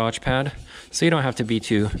green Scotch pad, so you don't have to be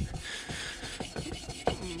too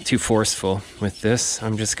forceful with this.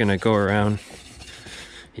 I'm just gonna go around.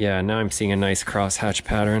 Yeah, now I'm seeing a nice crosshatch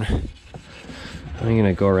pattern. I'm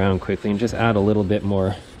gonna go around quickly and just add a little bit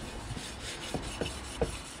more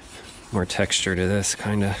texture to this,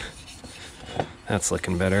 kinda. That's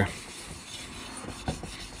looking better.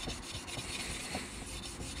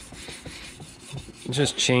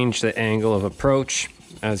 Just change the angle of approach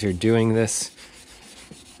as you're doing this.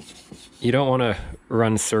 You don't want to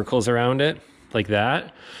run circles around it like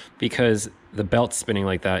that, because the belt's spinning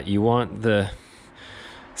like that. You want the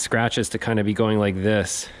scratches to kind of be going like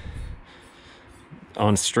this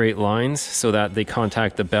on straight lines so that they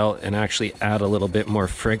contact the belt and actually add a little bit more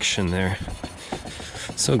friction there.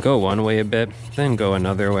 So go one way a bit, then go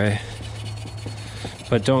another way.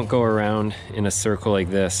 But don't go around in a circle like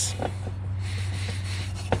this.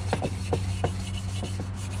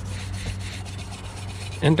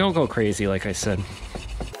 And don't go crazy, like I said.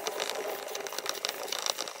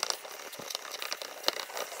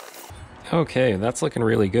 Okay, that's looking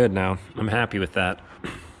really good now. I'm happy with that.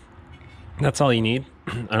 That's all you need.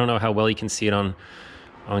 I don't know how well you can see it on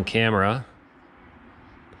camera,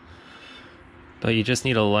 but you just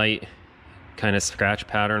need a light kind of scratch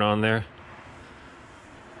pattern on there.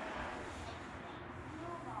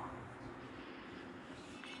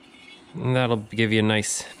 And that'll give you a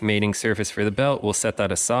nice mating surface for the belt. We'll set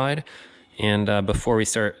that aside, and before we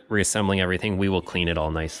start reassembling everything, we will clean it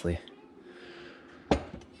all nicely.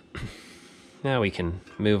 Now we can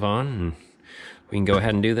move on and we can go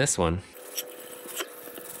ahead and do this one.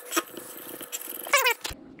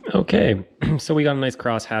 Okay, so we got a nice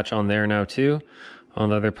cross hatch on there now too, on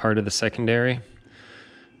the other part of the secondary.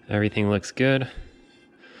 Everything looks good.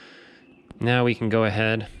 Now we can go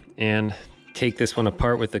ahead and take this one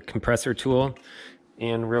apart with the compressor tool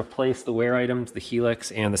and replace the wear items, the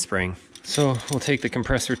helix and the spring. So we'll take the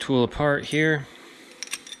compressor tool apart here,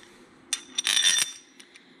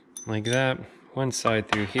 like that. One side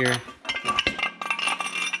through here,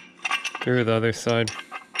 through the other side,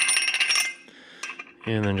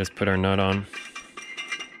 and then just put our nut on.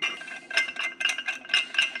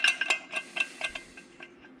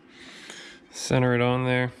 Center it on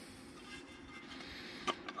there.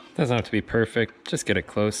 Doesn't have to be perfect, just get it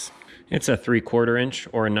close. It's a 3/4 inch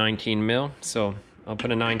or a 19 mil, so I'll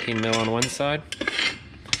put a 19 mil on one side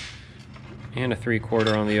and a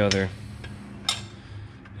 3/4 on the other.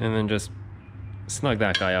 And then just snug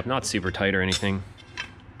that guy up, not super tight or anything.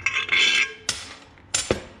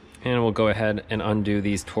 And we'll go ahead and undo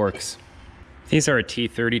these Torx. These are a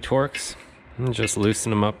T30 Torx, and just loosen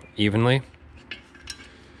them up evenly.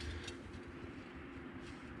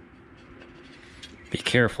 Be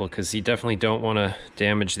careful, because you definitely don't want to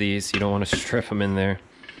damage these. You don't want to strip them in there.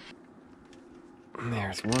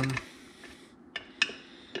 There's one.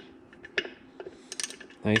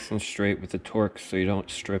 Nice and straight with the Torx so you don't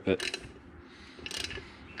strip it.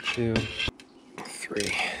 2,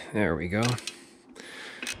 3. There we go.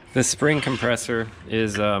 The spring compressor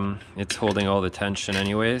is, it's holding all the tension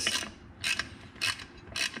anyways.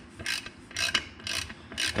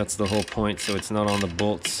 That's the whole point, so it's not on the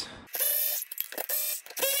bolts.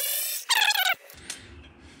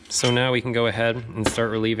 So now we can go ahead and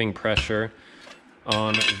start relieving pressure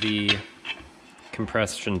on the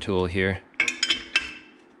compression tool here.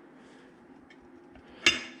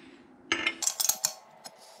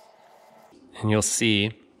 And you'll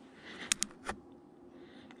see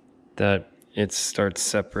that it starts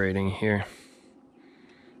separating here.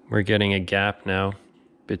 We're getting a gap now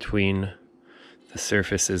between the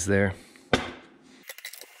surfaces there.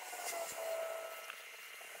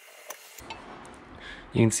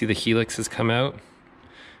 You can see the helix has come out,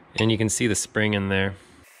 and you can see the spring in there.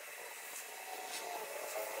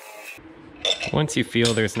 Once you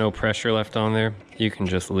feel there's no pressure left on there, you can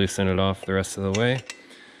just loosen it off the rest of the way.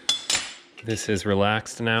 This is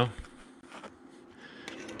relaxed now.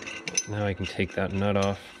 Now I can take that nut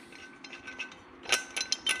off.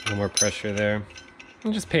 No more pressure there.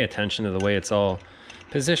 And just pay attention to the way it's all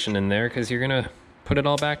positioned in there, because you're gonna put it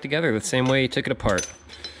all back together the same way you took it apart.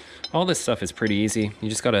 All this stuff is pretty easy. You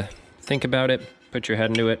just gotta think about it, put your head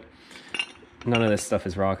into it. None of this stuff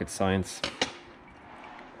is rocket science.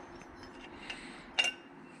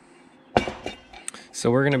 So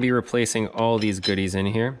we're gonna be replacing all these goodies in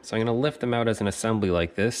here. So I'm gonna lift them out as an assembly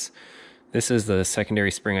like this. This is the secondary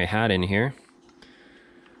spring I had in here.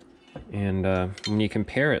 And when you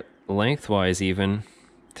compare it lengthwise even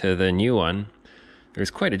to the new one,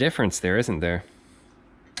 there's quite a difference there, isn't there?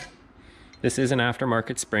 This is an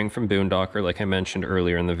aftermarket spring from Boondocker, like I mentioned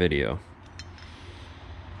earlier in the video.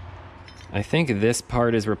 I think this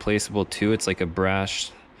part is replaceable too. It's like a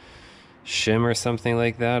brass shim or something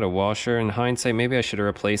like that, a washer. In hindsight, maybe I should have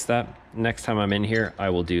replaced that. Next time I'm in here, I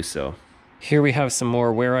will do so. Here we have some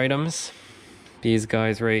more wear items. These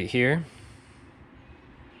guys right here.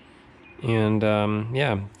 And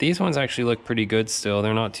yeah, these ones actually look pretty good still.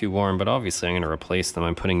 They're not too worn, but obviously I'm going to replace them.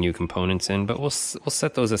 I'm putting new components in, but we'll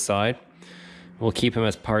set those aside. We'll keep them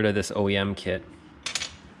as part of this OEM kit.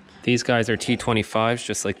 These guys are T25s,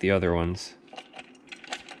 just like the other ones.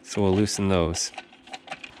 So we'll loosen those.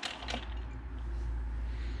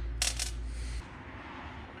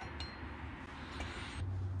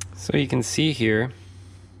 So you can see here,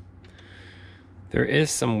 there is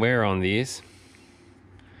some wear on these.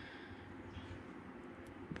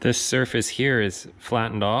 This surface here is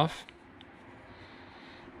flattened off,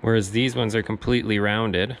 whereas these ones are completely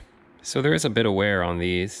rounded. So there is a bit of wear on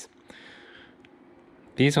these.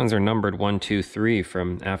 These ones are numbered 1, 2, 3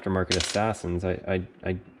 from Aftermarket Assassins. I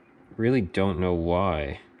really don't know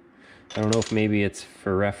why. I don't know if maybe it's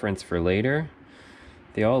for reference for later.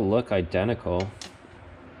 They all look identical.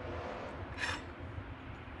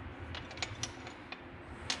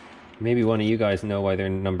 Maybe one of you guys know why they're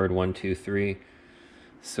numbered 1, 2, 3.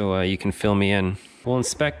 So you can fill me in. We'll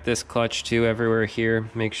inspect this clutch too everywhere here.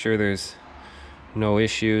 Make sure there's no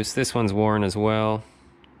issues. This one's worn as well.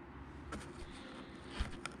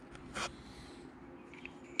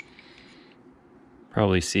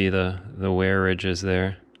 Probably see the wear ridges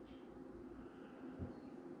there.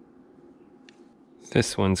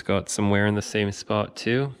 This one's got some wear in the same spot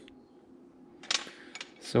too.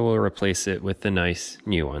 So we'll replace it with the nice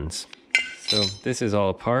new ones. So this is all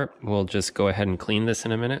apart. We'll just go ahead and clean this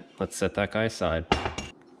in a minute. Let's set that guy aside.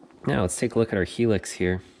 Now let's take a look at our helix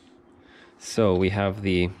here. So we have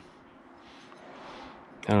the,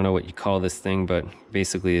 I don't know what you call this thing, but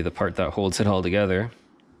basically the part that holds it all together.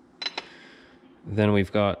 Then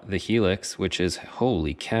we've got the helix, which is,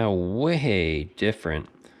 holy cow, way different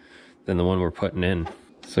than the one we're putting in.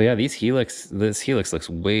 So yeah, this helix looks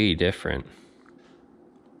way different.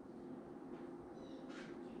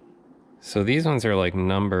 So these ones are like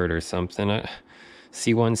numbered or something. C1,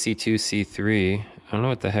 C2, C3. I don't know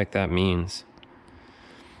what the heck that means.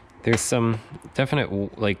 There's some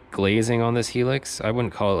definite like glazing on this helix. I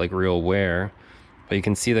wouldn't call it like real wear, but you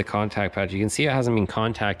can see the contact patch. You can see it hasn't been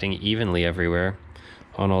contacting evenly everywhere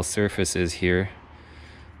on all surfaces here.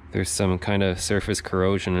 There's some kind of surface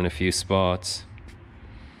corrosion in a few spots.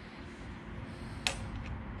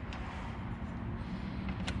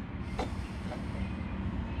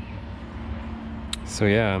 So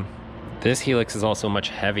yeah, this helix is also much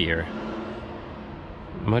heavier.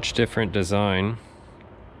 Much different design.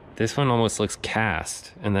 This one almost looks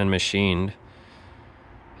cast and then machined.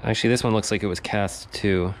 Actually, this one looks like it was cast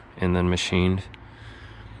too and then machined.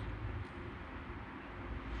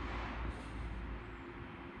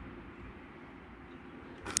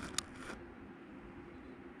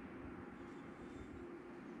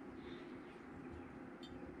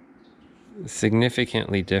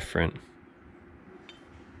 Significantly different.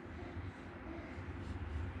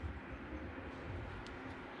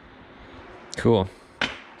 Cool.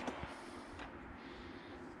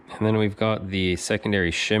 And then we've got the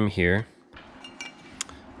secondary shim here.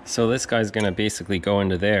 So this guy's gonna basically go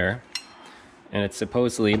into there, and it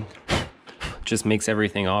supposedly just makes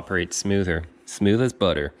everything operate smoother. Smooth as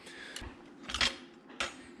butter.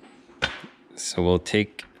 So we'll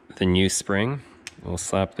take the new spring, we'll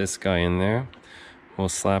slap this guy in there, we'll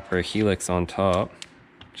slap our helix on top,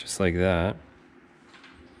 just like that.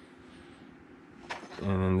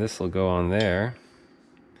 And then this will go on there.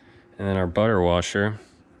 And then our butter washer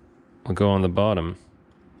will go on the bottom,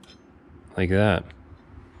 like that.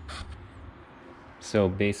 So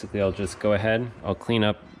basically I'll just go ahead, I'll clean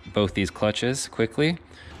up both these clutches quickly.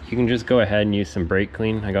 You can just go ahead and use some brake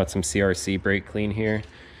clean. I got some CRC brake clean here.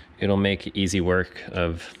 It'll make easy work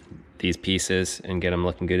of these pieces and get them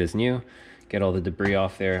looking good as new. Get all the debris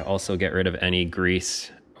off there. Also get rid of any grease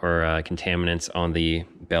or contaminants on the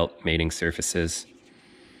belt mating surfaces.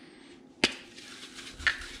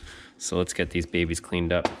 So let's get these babies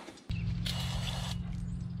cleaned up.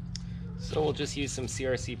 So we'll just use some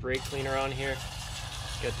CRC brake cleaner on here.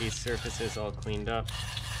 Get these surfaces all cleaned up.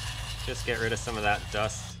 Just get rid of some of that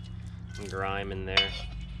dust and grime in there.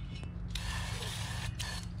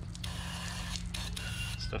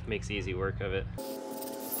 Stuff makes easy work of it.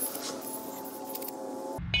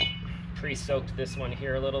 Pre-soaked this one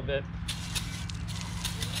here a little bit.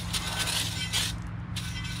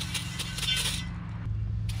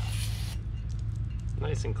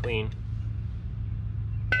 Nice and clean.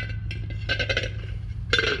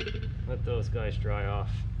 Let those guys dry off.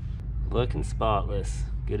 Looking spotless,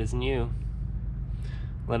 good as new.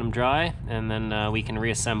 Let them dry and then we can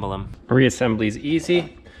reassemble them. Reassembly is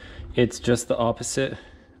easy. It's just the opposite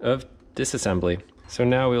of disassembly. So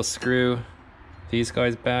now we'll screw these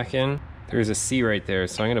guys back in. There's a C right there,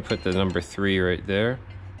 so I'm gonna put the number 3 right there.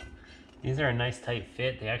 These are a nice tight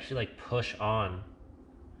fit. They actually like push on.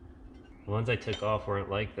 The ones I took off weren't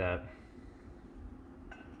like that.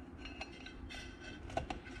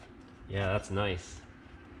 Yeah, that's nice.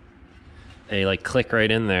 They like click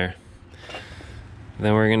right in there.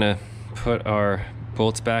 Then we're gonna put our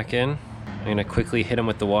bolts back in. I'm gonna quickly hit them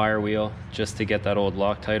with the wire wheel just to get that old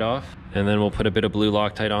Loctite off. And then we'll put a bit of blue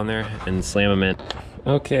Loctite on there and slam them in.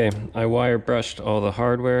 Okay, I wire brushed all the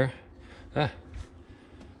hardware.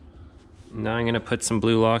 Now I'm gonna put some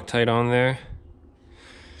blue Loctite on there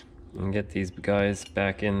and get these guys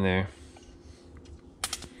back in there.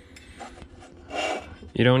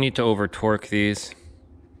 You don't need to over torque these.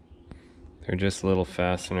 They're just little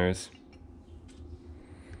fasteners.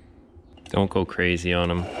 Don't go crazy on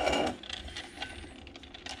them.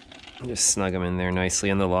 Just snug them in there nicely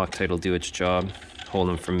and the Loctite will do its job. Hold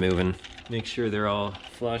them from moving. Make sure they're all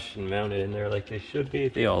flush and mounted in there like they should be.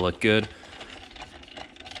 They all look good.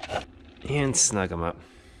 And snug them up.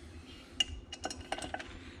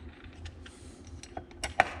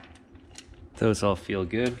 Those all feel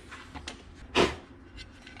good.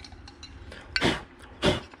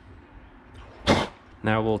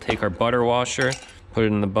 Now we'll take our butter washer, put it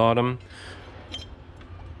in the bottom,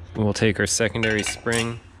 We'll take our secondary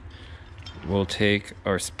spring, we'll take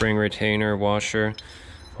our spring retainer washer,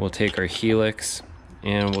 we'll take our helix,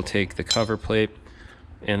 and we'll take the cover plate,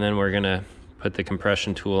 and then we're gonna put the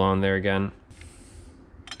compression tool on there again.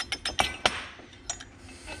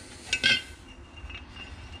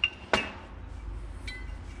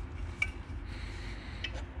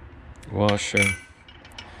 Washer,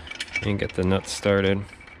 and get the nuts started.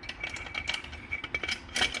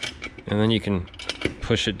 And then you can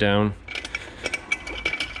push it down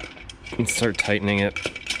and start tightening it.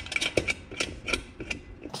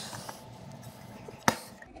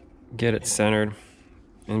 Get it centered,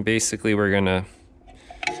 and basically we're gonna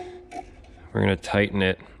tighten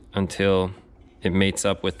it until it mates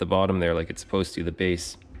up with the bottom there like it's supposed to, the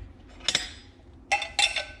base.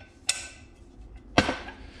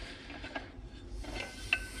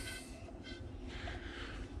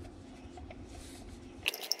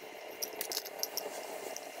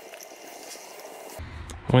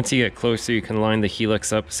 Once you get closer, you can line the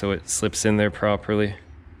helix up so it slips in there properly.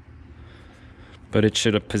 But it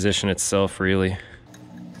should position itself really.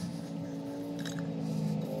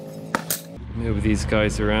 Move these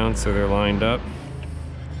guys around so they're lined up.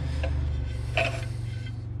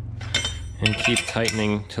 And keep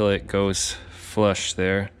tightening till it goes flush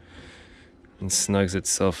there and snugs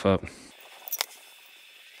itself up.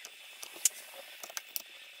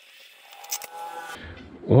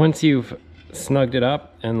 Once you've snugged it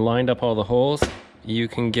up and lined up all the holes, you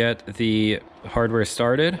can get the hardware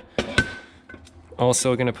started.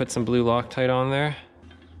 Also gonna put some blue Loctite on there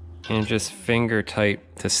and just finger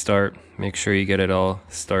tight to start. Make sure you get it all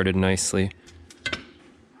started nicely.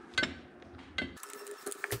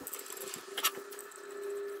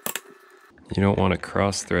 You don't want to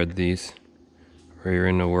cross thread these or you're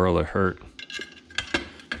in a world of hurt.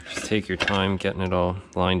 Just take your time getting it all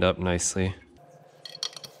lined up nicely.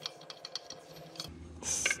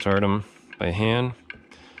 Start them by hand,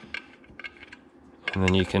 and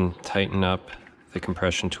then you can tighten up the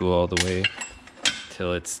compression tool all the way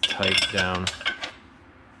till it's tight down.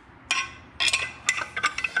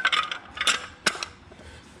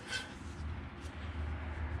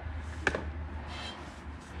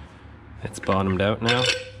 It's bottomed out now,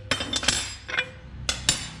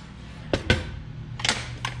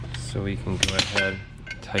 so we can go ahead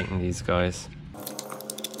and tighten these guys.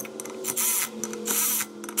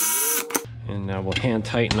 And now we'll hand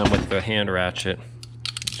tighten them with the hand ratchet,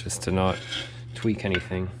 just to not tweak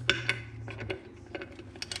anything.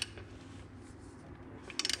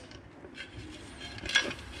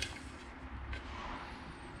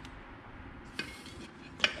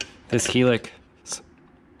 This helix,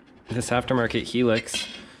 this aftermarket helix,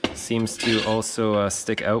 seems to also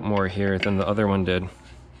stick out more here than the other one did.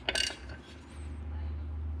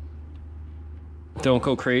 Don't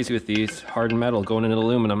go crazy with these. Hardened metal going into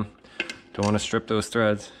aluminum. Don't want to strip those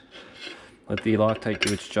threads. Let the Loctite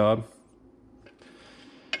do its job.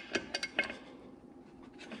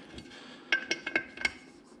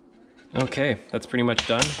 Okay, that's pretty much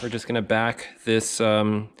done. We're just going to back this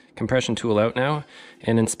compression tool out now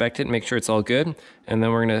and inspect it, make sure it's all good, and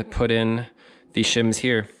then we're going to put in the shims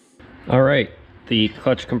here. All right, the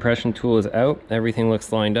clutch compression tool is out. Everything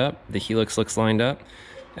looks lined up. The helix looks lined up.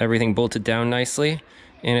 Everything bolted down nicely,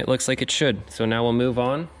 and it looks like it should. So now we'll move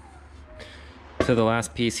on to the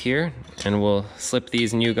last piece here, and we'll slip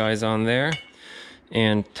these new guys on there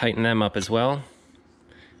and tighten them up as well,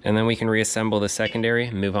 and then we can reassemble the secondary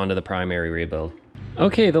and move on to the primary rebuild.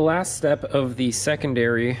 Okay, the last step of the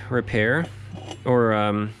secondary repair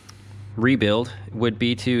or rebuild would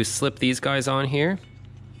be to slip these guys on here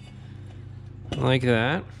like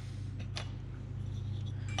that.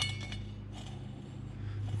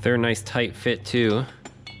 They're a nice tight fit too.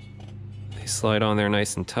 They slide on there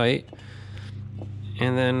nice and tight.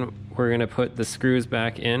 And then we're gonna put the screws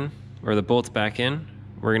back in, or the bolts back in.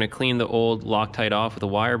 We're gonna clean the old Loctite off with a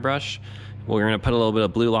wire brush. We're gonna put a little bit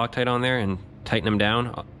of blue Loctite on there and tighten them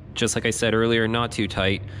down. Just like I said earlier, not too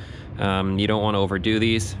tight. You don't wanna overdo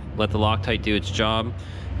these. Let the Loctite do its job.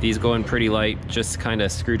 These go in pretty light, just kinda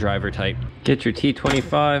screwdriver tight. Get your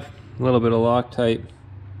T25, a little bit of Loctite,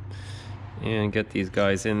 and get these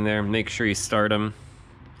guys in there. Make sure you start them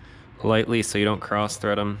lightly so you don't cross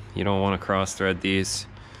thread them. You don't want to cross thread these.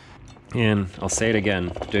 And I'll say it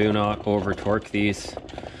again, do not over torque these,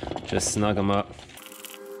 just snug them up.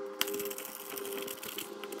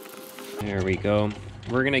 There we go.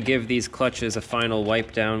 We're gonna give these clutches a final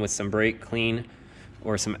wipe down with some brake clean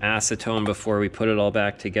or some acetone before we put it all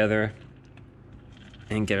back together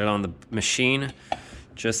and get it on the machine,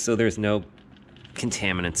 just so there's no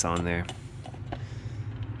contaminants on there.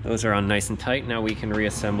 Those are on nice and tight. Now we can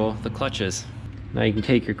reassemble the clutches. Now you can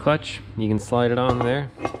take your clutch, you can slide it on there.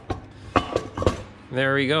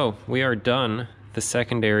 There we go. We are done the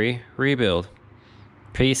secondary rebuild.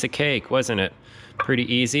 Piece of cake, wasn't it?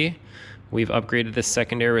 Pretty easy. We've upgraded this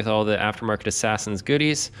secondary with all the Aftermarket Assassins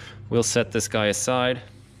goodies. We'll set this guy aside,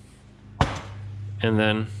 and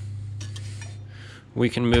then we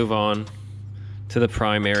can move on to the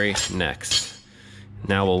primary next.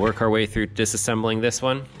 Now we'll work our way through disassembling this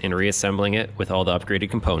one and reassembling it with all the upgraded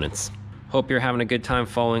components. Hope you're having a good time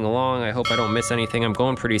following along. I hope I don't miss anything. I'm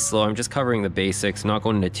going pretty slow. I'm just covering the basics, not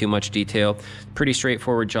going into too much detail. Pretty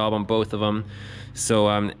straightforward job on both of them.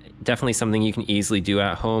 So definitely something you can easily do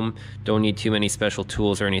at home. Don't need too many special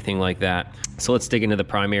tools or anything like that. So let's dig into the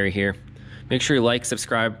primary here. Make sure you like,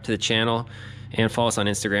 subscribe to the channel, and follow us on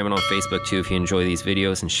Instagram and on Facebook too if you enjoy these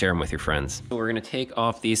videos, and share them with your friends. So we're gonna take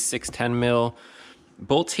off these 610 mil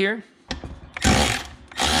bolts here.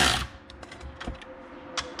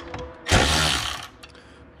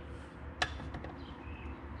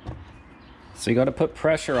 So you got to put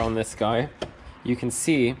pressure on this guy. You can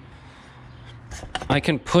see I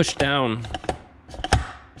can push down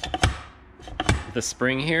the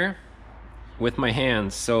spring here with my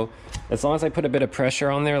hands. So as long as I put a bit of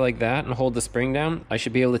pressure on there like that and hold the spring down, I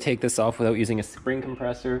should be able to take this off without using a spring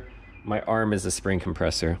compressor. My arm is a spring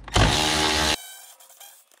compressor.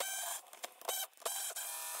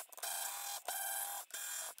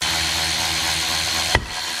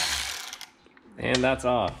 And that's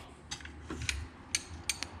off.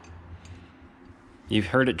 You've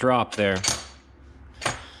heard it drop there.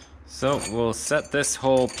 So we'll set this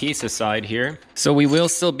whole piece aside here. So we will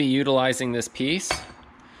still be utilizing this piece,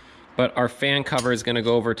 but our fan cover is going to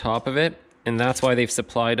go over top of it, and that's why they've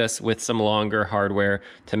supplied us with some longer hardware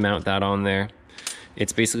to mount that on there.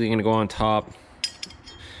 It's basically going to go on top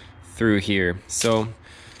through here. So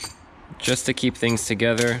just to keep things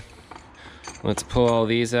together, let's pull all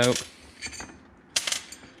these out.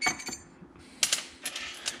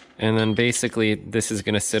 And then basically this is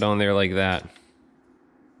going to sit on there like that.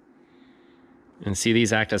 And see,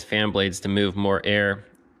 these act as fan blades to move more air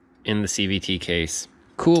in the CVT case.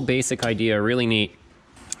 Cool basic idea, really neat.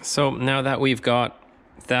 So now that we've got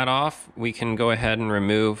that off, we can go ahead and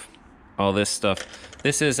remove all this stuff.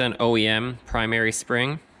 This is an OEM primary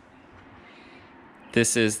spring.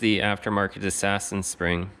 This is the Aftermarket Assassin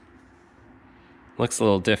spring. Looks a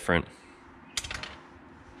little different.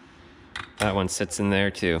 That one sits in there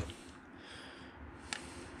too.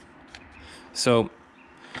 So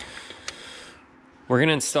we're going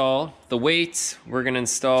to install the weights. We're going to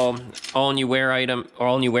install all new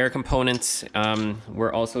wear components.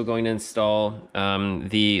 We're also going to install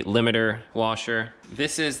the limiter washer.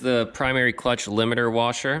 This is the primary clutch limiter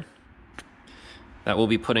washer that we'll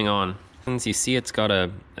be putting on. As you see, it's got a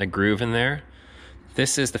groove in there.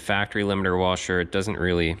 This is the factory limiter washer. It doesn't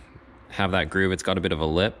really have that groove. It's got a bit of a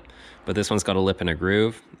lip, but this one's got a lip and a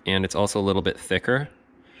groove, and it's also a little bit thicker.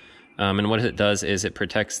 And what it does is it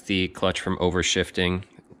protects the clutch from overshifting.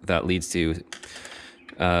 That leads to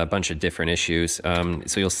a bunch of different issues.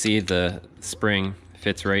 So you'll see the spring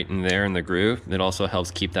fits right in there in the groove. It also helps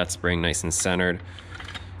keep that spring nice and centered.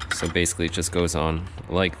 So basically it just goes on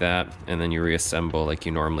like that, and then you reassemble like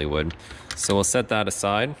you normally would. So we'll set that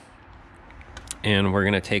aside, and we're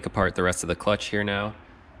gonna take apart the rest of the clutch here now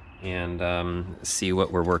and see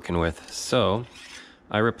what we're working with. So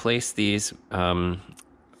I replaced these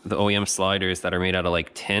the OEM sliders that are made out of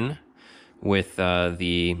like tin with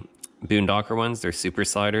the Boondocker ones. They're super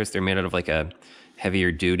sliders. They're made out of like a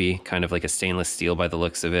heavier duty, kind of like a stainless steel by the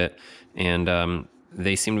looks of it. And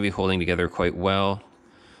they seem to be holding together quite well.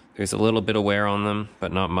 There's a little bit of wear on them,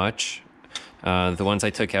 but not much. The ones I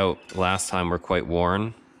took out last time were quite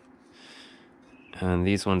worn. And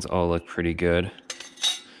these ones all look pretty good.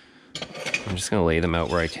 I'm just gonna lay them out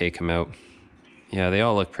where I take them out. Yeah, they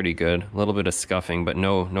all look pretty good. A little bit of scuffing, but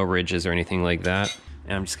no ridges or anything like that.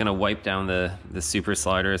 And I'm just gonna wipe down the super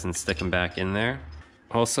sliders and stick them back in there.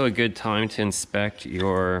 Also a good time to inspect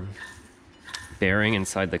your bearing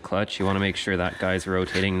inside the clutch. You wanna make sure that guy's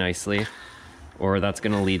rotating nicely, or that's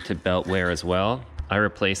gonna lead to belt wear as well. I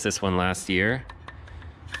replaced this one last year.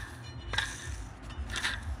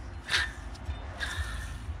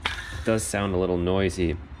 It does sound a little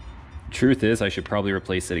noisy. Truth is, I should probably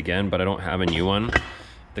replace it again, but I don't have a new one.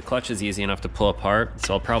 The clutch is easy enough to pull apart,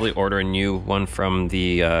 so I'll probably order a new one from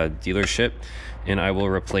the dealership, and I will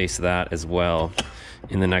replace that as well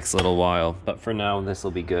in the next little while. But for now, this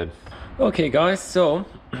will be good. Okay guys, so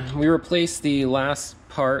we replaced the last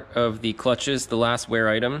part of the clutches. The last wear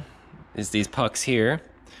item is these pucks here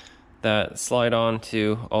that slide on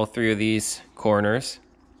to all three of these corners.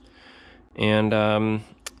 And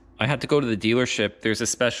I had to go to the dealership. There's a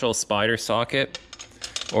special spider socket,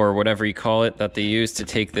 or whatever you call it, that they use to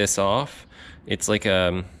take this off. It's like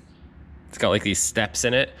it's got like these steps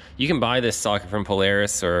in it. You can buy this socket from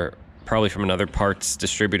Polaris, or probably from another parts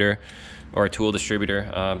distributor or a tool distributor.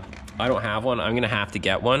 I don't have one. I'm gonna have to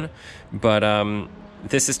get one, but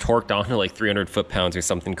this is torqued onto like 300 foot-pounds or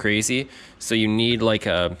something crazy. So you need like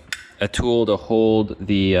a tool to hold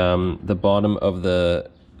the bottom of the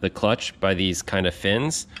clutch by these kind of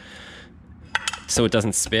fins, so it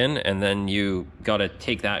doesn't spin. And then you gotta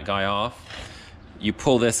take that guy off. You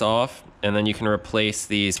pull this off, and then you can replace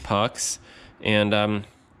these pucks. And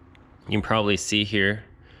you can probably see here,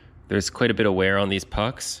 there's quite a bit of wear on these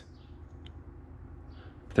pucks.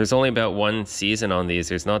 There's only about 1 season on these.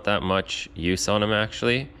 There's not that much use on them,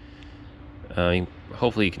 actually.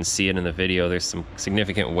 Hopefully you can see it in the video. There's some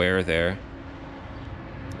significant wear there.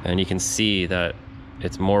 And you can see that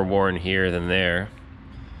it's more worn here than there.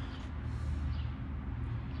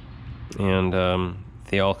 And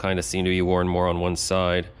they all kind of seem to be worn more on one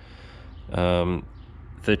side.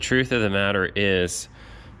 The truth of the matter is,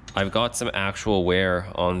 I've got some actual wear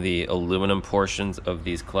on the aluminum portions of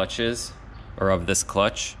these clutches, or of this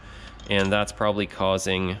clutch, and that's probably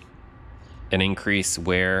causing an increased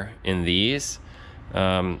wear in these.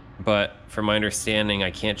 But from my understanding,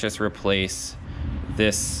 I can't just replace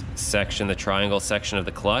this section, the triangle section of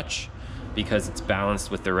the clutch, because it's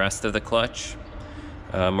balanced with the rest of the clutch,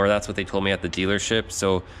 or that's what they told me at the dealership.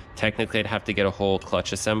 So technically I'd have to get a whole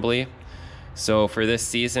clutch assembly. So for this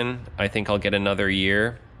season, I think I'll get another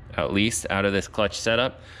year at least out of this clutch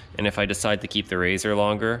setup. And if I decide to keep the RZR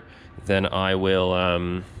longer, then I will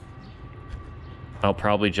I'll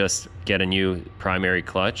probably just get a new primary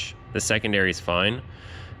clutch. The secondary is fine,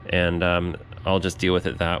 and I'll just deal with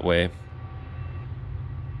it that way.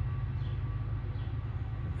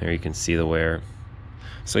 There you can see the wear.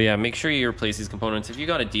 So yeah, make sure you replace these components. If you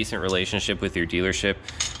got a decent relationship with your dealership,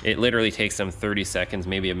 it literally takes them 30 seconds,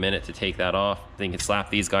 maybe a minute to take that off. They can slap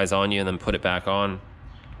these guys on you and then put it back on.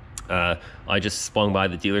 I just swung by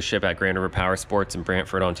the dealership at Grand River Power Sports in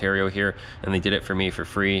Brantford, Ontario here, and they did it for me for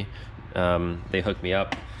free. They hooked me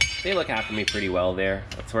up. They look after me pretty well there.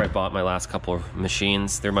 That's where I bought my last couple of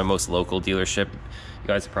machines. They're my most local dealership. You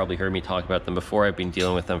guys have probably heard me talk about them before. I've been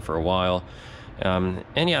dealing with them for a while. And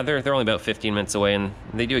yeah, they're only about 15 minutes away, and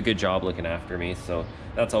they do a good job looking after me. So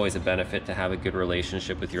that's always a benefit, to have a good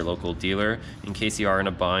relationship with your local dealer in case you are in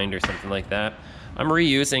a bind or something like that. I'm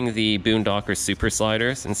reusing the Boondocker Super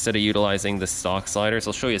Sliders instead of utilizing the stock sliders.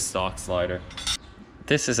 I'll show you a stock slider.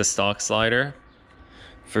 This is a stock slider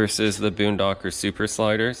versus the Boondocker Super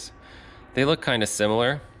Sliders. They look kind of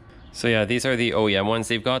similar. So yeah, these are the OEM ones.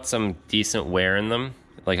 They've got some decent wear in them.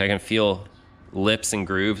 Like, I can feel lips and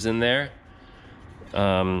grooves in there.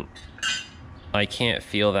 I can't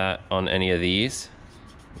feel that on any of these.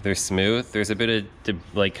 They're smooth. There's a bit of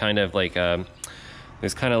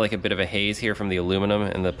there's kind of like a bit of a haze here from the aluminum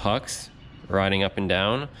and the pucks riding up and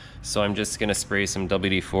down. So I'm just gonna spray some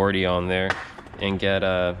WD-40 on there and get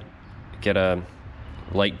a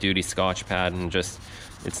light duty Scotch pad, and just,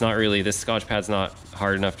 it's not really, this Scotch pad's not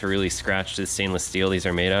hard enough to really scratch the stainless steel these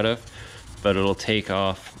are made out of, but it'll take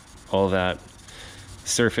off all that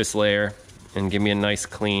surface layer and give me a nice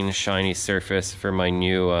clean shiny surface for my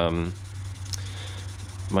new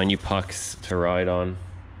pucks to ride on.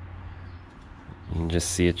 You can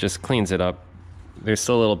just see it just cleans it up. There's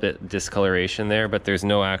still a little bit discoloration there, but there's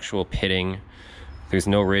no actual pitting. There's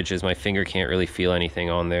no ridges. My finger can't really feel anything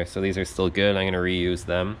on there. So these are still good. I'm gonna reuse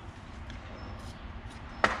them.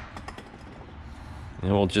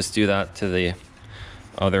 And we'll just do that to the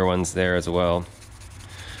other ones there as well.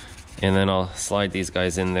 And then I'll slide these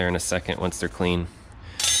guys in there in a second once they're clean.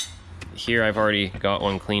 Here I've already got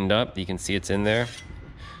one cleaned up. You can see it's in there.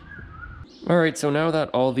 All right, so now that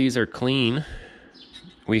all these are clean,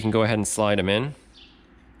 we can go ahead and slide them in.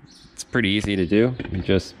 It's pretty easy to do. You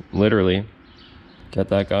just literally get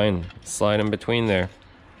that guy and slide in between there.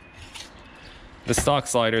 The stock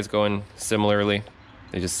sliders go in similarly.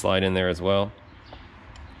 They just slide in there as well.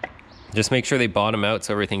 Just make sure they bottom out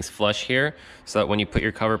so everything's flush here, so that when you put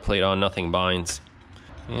your cover plate on, nothing binds.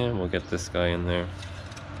 And we'll get this guy in there.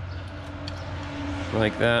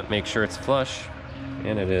 Like that, make sure it's flush,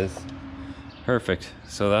 and it is. Perfect,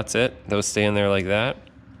 so that's it. Those stay in there like that.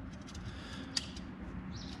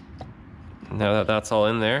 Now that that's all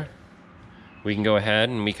in there, we can go ahead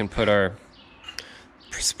and we can put our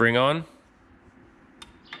spring on.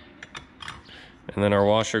 And then our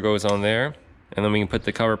washer goes on there. And then we can put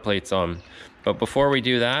the cover plates on. But before we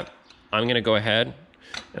do that, I'm gonna go ahead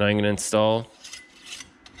and I'm gonna install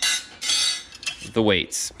the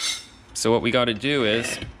weights. So what we got to do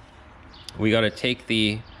is we got to take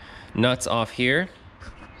the nuts off here,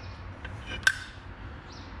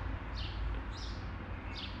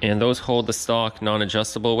 and those hold the stock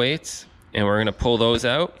non-adjustable weights, and we're going to pull those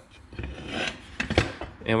out,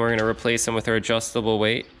 and we're going to replace them with our adjustable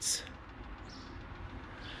weights,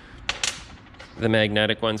 the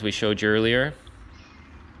magnetic ones we showed you earlier.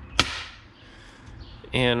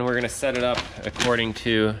 And we're going to set it up according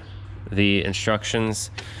to the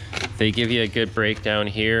instructions. They give you a good breakdown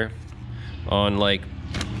here on like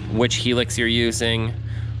which helix you're using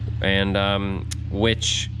and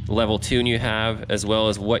which level tune you have, as well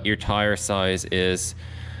as what your tire size is.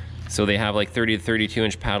 So they have like 30 to 32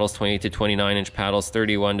 inch paddles, 20 to 29 inch paddles,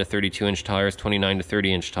 31 to 32 inch tires, 29 to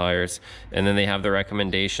 30 inch tires. And then they have the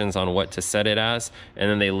recommendations on what to set it as. And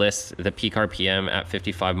then they list the peak RPM at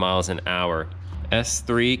 55 miles an hour.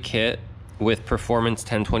 S3 kit with Performance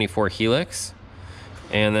 1024 helix.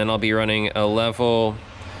 And then I'll be running a level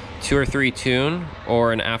 2 or 3 tune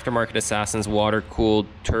or an Aftermarket Assassin's water-cooled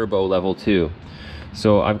turbo level 2.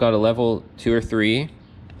 So I've got a level 2 or 3,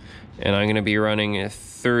 and I'm going to be running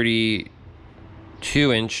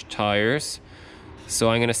 32 inch tires. So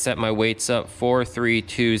I'm going to set my weights up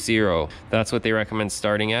 4320. That's what they recommend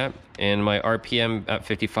starting at. And my RPM at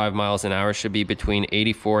 55 miles an hour should be between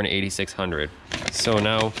 84 and 8600. So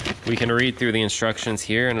now we can read through the instructions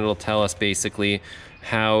here, and it'll tell us basically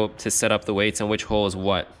how to set up the weights and which hole is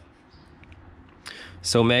what.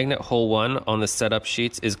 So magnet hole 1 on the setup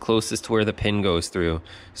sheets is closest to where the pin goes through.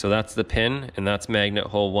 So that's the pin, and that's magnet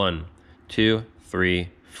hole 1, 2, 3,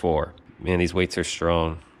 4. Man, these weights are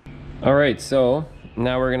strong. All right, so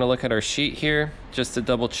now we're gonna look at our sheet here just to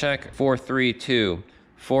double check. 4, 3, 2.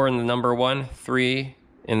 4 in the number 1, 3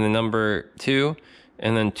 in the number 2,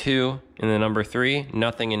 and then 2 in the number 3,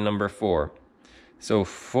 nothing in number 4. So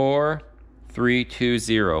 4, 3, 2,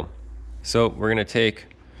 0. So we're gonna take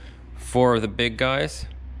 4 of the big guys.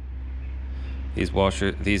 These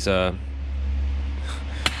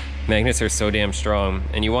magnets are so damn strong,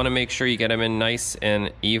 and you want to make sure you get them in nice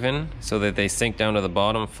and even so that they sink down to the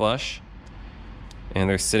bottom flush and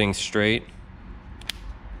they're sitting straight.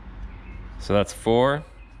 So that's 4.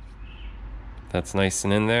 That's nice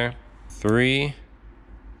and in there. 3.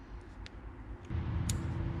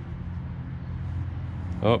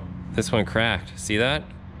 Oh, this one cracked. See that?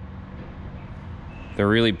 They're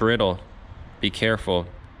really brittle. Be careful.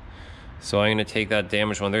 So I'm going to take that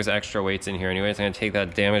damaged one. There's extra weights in here anyways. I'm going to take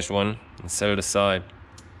that damaged one and set it aside.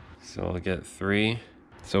 So I'll get 3.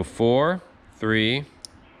 So 4, 3.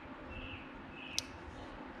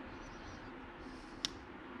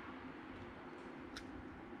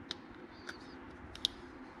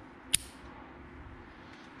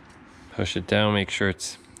 Push it down, make sure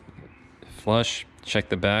it's flush. Check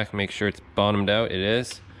the back, make sure it's bottomed out. It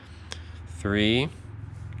is. 3.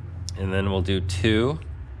 And then we'll do 2.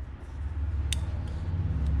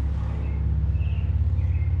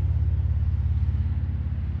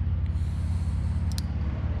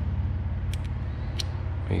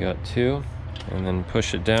 We got 2, and then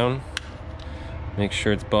push it down. Make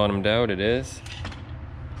sure it's bottomed out. It is.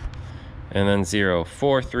 And then 0.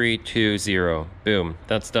 4, 3, 2, 0. Boom.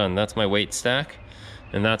 That's done. That's my weight stack,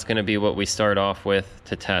 and that's going to be what we start off with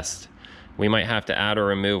to test. We might have to add or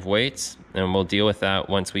remove weights, and we'll deal with that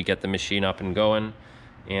once we get the machine up and going,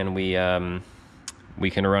 and we can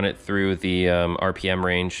run it through the RPM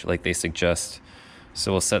range like they suggest.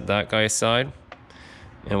 So we'll set that guy aside,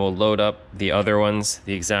 and we'll load up the other ones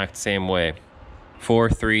the exact same way. 4,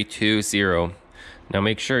 3, 2, 0. Now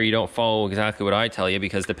make sure you don't follow exactly what I tell you,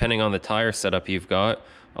 because depending on the tire setup you've got,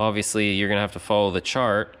 obviously you're gonna have to follow the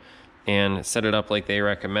chart and set it up like they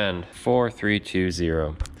recommend. 4, 3, 2,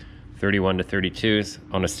 0. 31 to 32s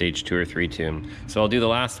on a stage 2 or 3 tune. So I'll do the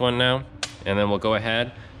last one now, and then we'll go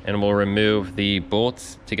ahead and we'll remove the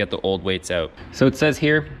bolts to get the old weights out. So it says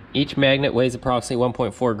here, each magnet weighs approximately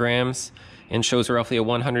 1.4 grams and shows roughly a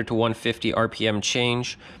 100 to 150 RPM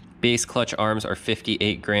change. Base clutch arms are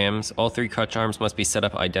 58 grams. All 3 clutch arms must be set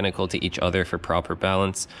up identical to each other for proper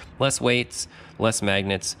balance. Less weights, less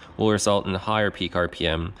magnets will result in a higher peak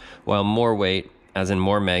RPM, while more weight, as in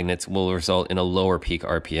more magnets, will result in a lower peak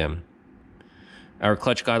RPM. Our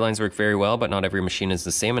clutch guidelines work very well, but not every machine is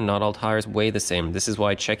the same and not all tires weigh the same. This is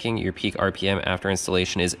why checking your peak RPM after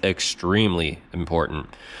installation is extremely important.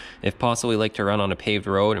 If possible, we like to run on a paved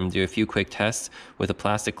road and do a few quick tests with a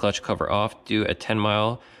plastic clutch cover off. Do a 10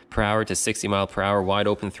 mile per hour to 60 mile per hour wide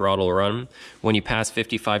open throttle run. When you pass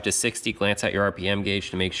 55 to 60, glance at your RPM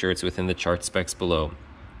gauge to make sure it's within the chart specs below.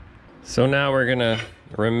 So now we're gonna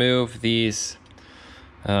remove these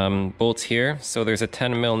bolts here. So there's a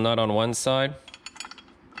 10 mil nut on one side,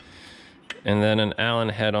 and then an Allen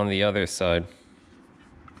head on the other side.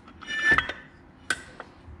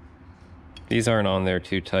 These aren't on there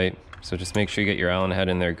too tight, so just make sure you get your Allen head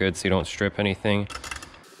in there good so you don't strip anything.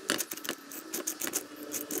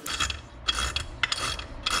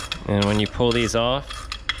 And when you pull these off,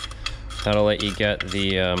 that'll let you get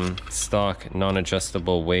the stock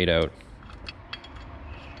non-adjustable weight out.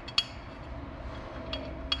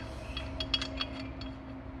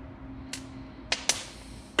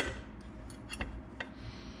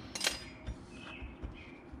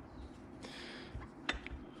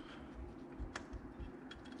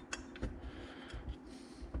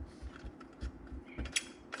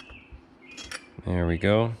 There we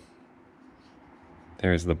go.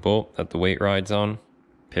 There's the bolt that the weight rides on,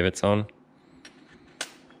 pivots on.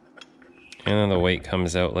 And then the weight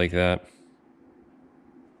comes out like that.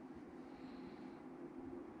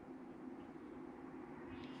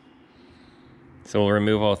 So we'll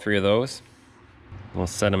remove all three of those. We'll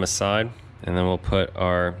set them aside, and then we'll put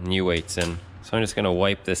our new weights in. So I'm just gonna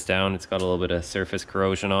wipe this down. It's got a little bit of surface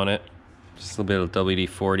corrosion on it. Just a little bit of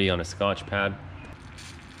WD-40 on a Scotch pad.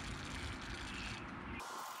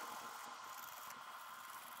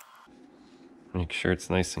 Make sure it's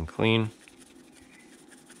nice and clean,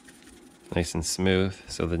 nice and smooth,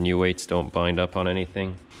 so the new weights don't bind up on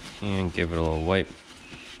anything. And give it a little wipe.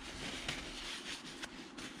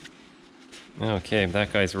 Okay,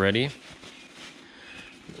 that guy's ready.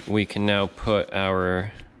 We can now put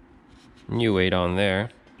our new weight on there.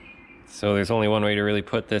 So there's only one way to really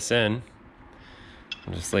put this in.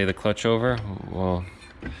 I'll just lay the clutch over. We'll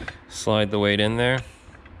slide the weight in there.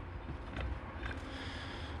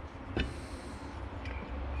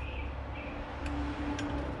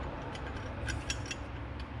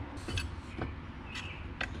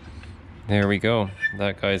 There we go,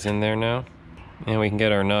 that guy's in there now. And we can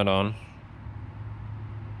get our nut on.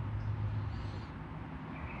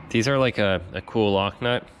 These are like a cool lock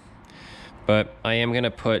nut, but I am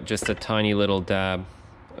gonna put just a tiny little dab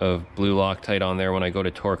of blue Loctite on there when I go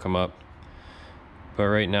to torque them up. But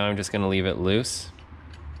right now I'm just gonna leave it loose.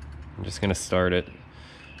 I'm just gonna start it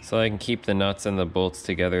so I can keep the nuts and the bolts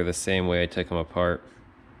together the same way I took them apart.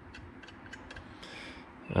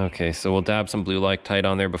 Okay, so we'll dab some blue Loctite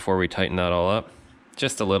on there before we tighten that all up.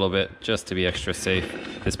 Just a little bit, just to be extra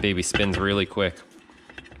safe. This baby spins really quick.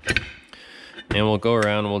 And we'll go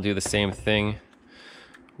around and we'll do the same thing.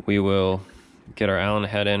 We will get our Allen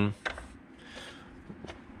head in,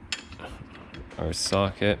 our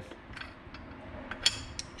socket,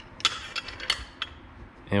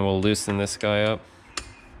 and we'll loosen this guy up.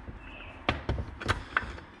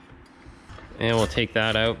 And we'll take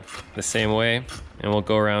that out the same way, and we'll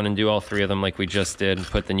go around and do all three of them like we just did and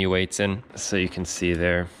put the new weights in. So you can see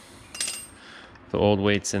there, the old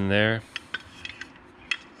weights in there.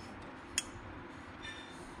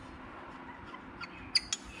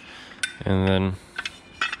 And then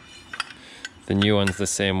the new one's the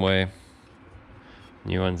same way.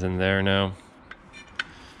 New one's in there now.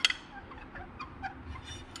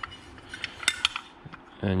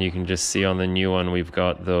 And you can just see on the new one we've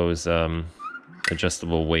got those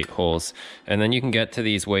adjustable weight holes. And then you can get to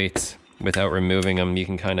these weights without removing them. You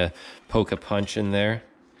can kind of poke a punch in there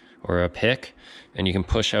or a pick, and you can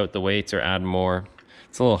push out the weights or add more.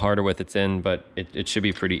 It's a little harder with it's in, but it should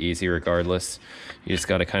be pretty easy regardless. You just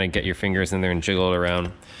got to kind of get your fingers in there and jiggle it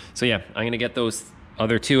around. So yeah, I'm gonna get those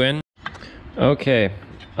other two in. Okay,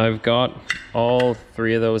 I've got all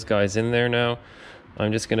three of those guys in there now.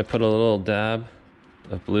 I'm just gonna put a little dab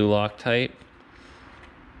of blue Loctite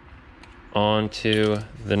onto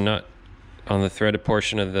the nut, on the threaded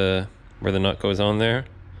portion of the where the nut goes on there.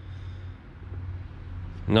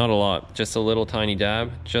 Not a lot, just a little tiny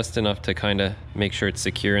dab, just enough to kind of make sure it's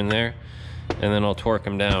secure in there, and then I'll torque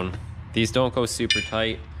them down. These don't go super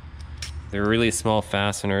tight. They're really small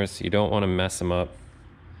fasteners. You don't want to mess them up.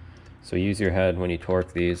 So use your head when you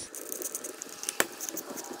torque these.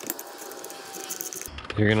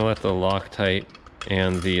 You're gonna let the Loctite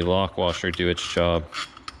and the lock washer do its job.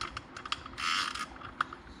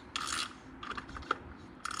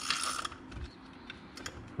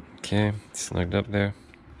 Okay, snugged up there.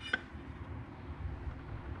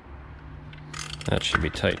 That should be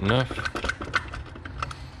tight enough.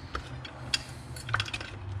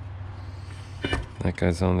 That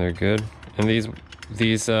guy's on there good. And these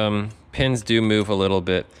pins do move a little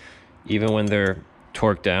bit. Even when they're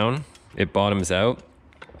torqued down, it bottoms out.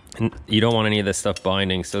 And you don't want any of this stuff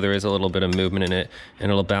binding, so there is a little bit of movement in it,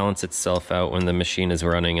 and it'll balance itself out when the machine is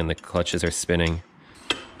running and the clutches are spinning.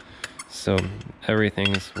 So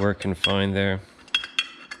everything's working fine there.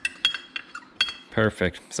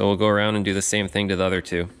 Perfect. So we'll go around and do the same thing to the other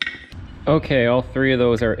two. Okay, all three of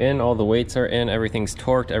those are in, all the weights are in, everything's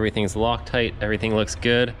torqued, everything's Loctite, everything looks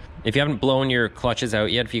good. If you haven't blown your clutches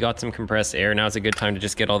out yet, if you got some compressed air, now's a good time to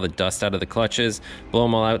just get all the dust out of the clutches, blow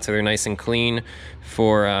them all out so they're nice and clean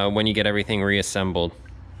for when you get everything reassembled.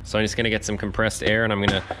 So I'm just gonna get some compressed air and I'm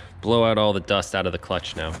gonna blow out all the dust out of the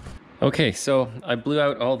clutch now. Okay, so I blew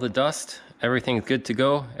out all the dust, everything's good to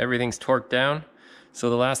go, everything's torqued down.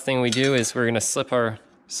 So the last thing we do is we're gonna slip our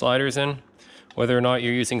sliders in. Whether or not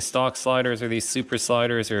you're using stock sliders or these super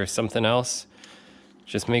sliders or something else,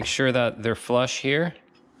 just make sure that they're flush here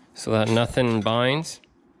so that nothing binds.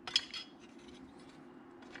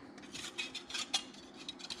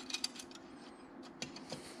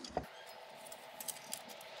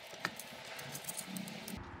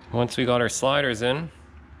 Once we got our sliders in,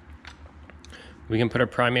 we can put a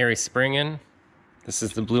primary spring in. This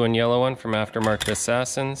is the blue and yellow one from Aftermarket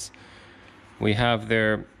Assassins. We have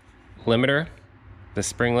their limiter, the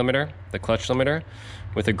spring limiter, the clutch limiter,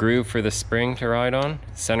 with a groove for the spring to ride on.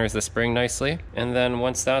 Centers the spring nicely. And then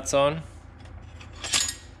once that's on,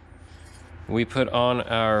 we put on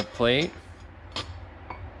our plate.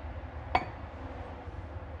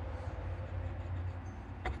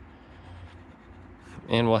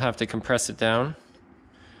 And we'll have to compress it down.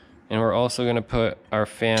 And we're also gonna put our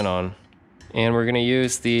fan on. And we're gonna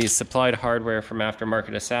use the supplied hardware from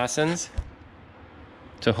Aftermarket Assassins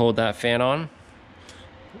to hold that fan on.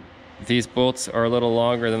 These bolts are a little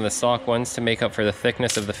longer than the stock ones to make up for the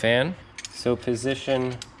thickness of the fan. So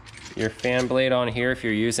position your fan blade on here if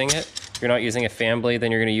you're using it. If you're not using a fan blade,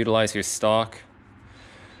 then you're gonna utilize your stock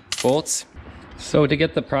bolts. So to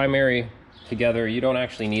get the primary together, you don't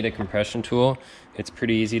actually need a compression tool. It's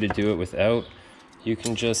pretty easy to do it without. You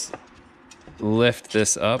can just lift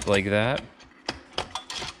this up like that.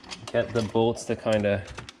 Get the bolts to kind of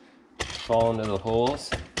fall into the holes,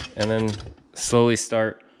 and then slowly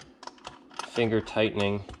start finger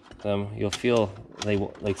tightening them. You'll feel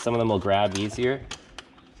like some of them will grab easier.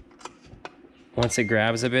 Once it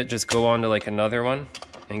grabs a bit, just go on to like another one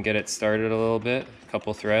and get it started a little bit, a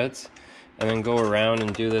couple threads, and then go around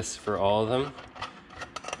and do this for all of them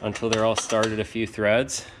until they're all started a few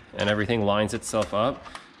threads and everything lines itself up.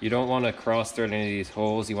 You don't want to cross thread any of these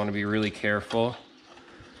holes. You want to be really careful.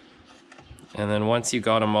 And then once you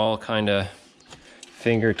got them all kind of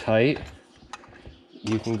finger tight,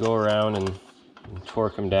 you can go around and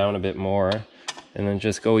torque them down a bit more, and then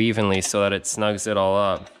just go evenly so that it snugs it all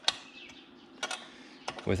up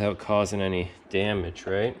without causing any damage,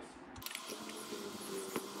 right?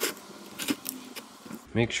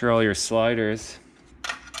 Make sure all your sliders,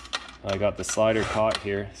 I got the slider caught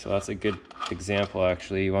here, so that's a good example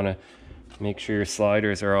actually. You want to make sure your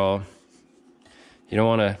sliders are all, you don't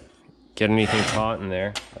want to get anything caught in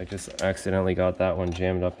there. I just accidentally got that one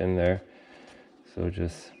jammed up in there. So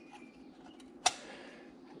just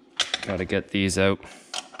gotta get these out.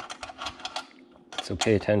 So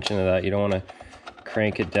pay attention to that. You don't want to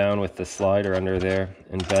crank it down with the slider under there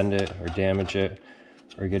and bend it or damage it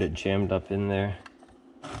or get it jammed up in there.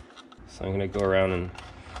 So I'm gonna go around and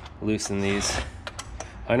loosen these.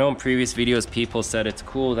 I know in previous videos people said it's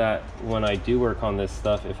cool that when I do work on this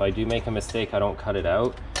stuff, if I do make a mistake, I don't cut it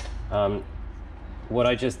out. What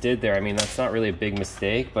I just did there, I mean, that's not really a big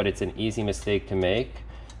mistake, but it's an easy mistake to make.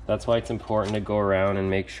 That's why it's important to go around and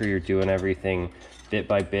make sure you're doing everything bit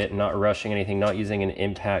by bit, not rushing anything, not using an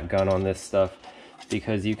impact gun on this stuff,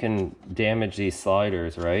 because you can damage these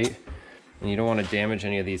sliders, right? And you don't want to damage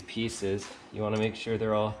any of these pieces. You want to make sure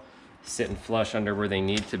they're all sitting flush under where they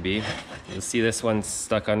need to be. You'll see this one's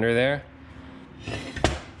stuck under there.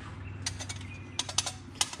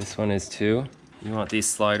 This one is too. You want these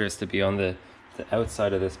sliders to be on the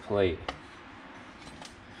outside of this plate.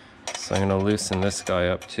 So I'm going to loosen this guy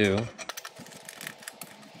up too.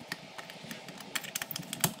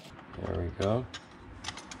 There we go.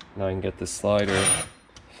 Now I can get the slider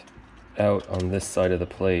out on this side of the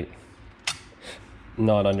plate,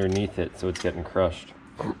 not underneath it so it's getting crushed.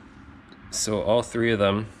 So all three of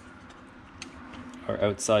them are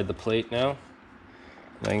outside the plate now.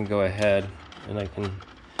 And I can go ahead and I can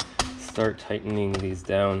start tightening these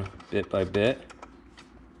down bit by bit.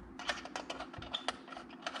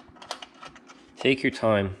 Take your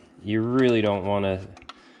time. You really don't want to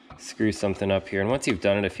screw something up here. And once you've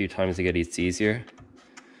done it a few times, it's easier.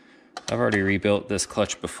 I've already rebuilt this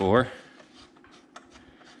clutch before.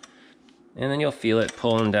 And then you'll feel it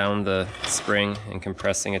pulling down the spring and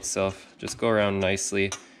compressing itself. Just go around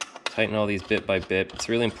nicely, tighten all these bit by bit. It's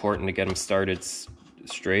really important to get them started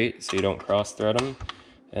straight so you don't cross thread them.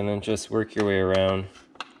 And then just work your way around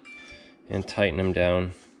and tighten them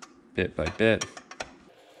down bit by bit.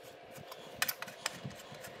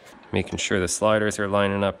 making sure the sliders are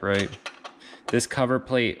lining up right. This cover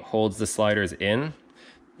plate holds the sliders in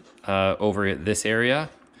over this area,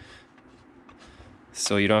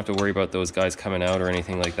 so you don't have to worry about those guys coming out or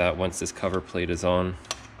anything like that once this cover plate is on.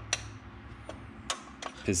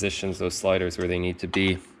 Positions those sliders where they need to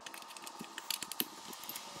be.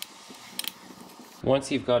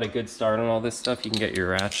 Once you've got a good start on all this stuff, you can get your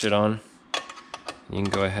ratchet on. You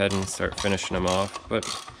can go ahead and start finishing them off, but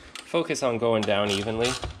focus on going down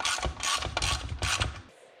evenly.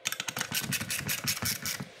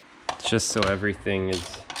 Just so everything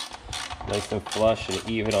is nice and flush and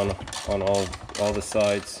even on all the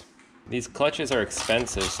sides. These clutches are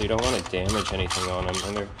expensive, so you don't want to damage anything on them,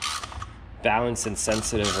 and they're balanced and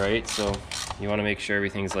sensitive, right? So you want to make sure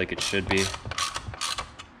everything's like it should be.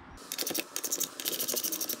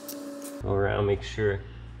 Go around, make sure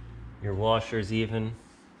your washer's even,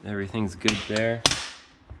 everything's good there.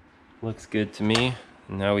 Looks good to me.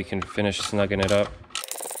 Now we can finish snugging it up.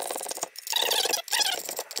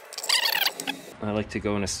 I like to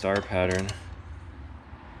go in a star pattern.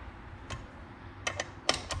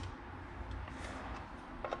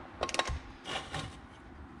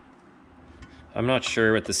 I'm not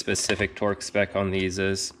sure what the specific torque spec on these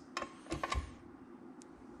is.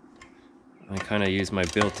 I kind of use my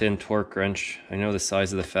built-in torque wrench. I know the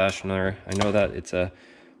size of the fastener. I know that it's a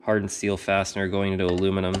hardened steel fastener going into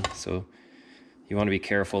aluminum, so you want to be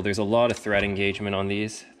careful. There's a lot of thread engagement on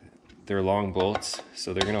these. They're long bolts,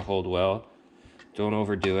 so they're going to hold well. Don't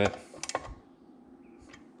overdo it.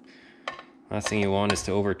 Last thing you want is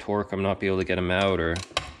to over torque them, not be able to get them out, or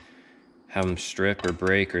have them strip or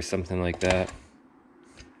break or something like that.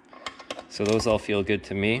 So those all feel good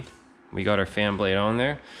to me. We got our fan blade on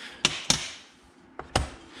there.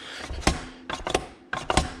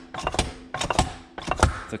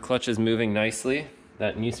 The clutch is moving nicely.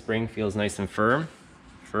 That new spring feels nice and firm,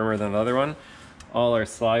 firmer than the other one. All our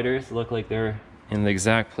sliders look like they're in the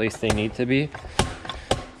exact place they need to be.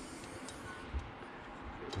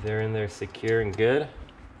 They're in there secure and good.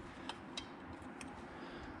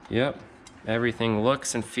 Yep, everything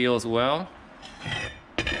looks and feels well.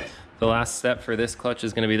 The last step for this clutch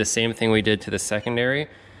is going to be the same thing we did to the secondary.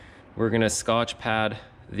 We're going to Scotch pad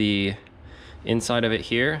the inside of it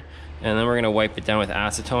here, and then we're going to wipe it down with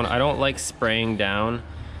acetone. I don't like spraying down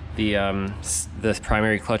the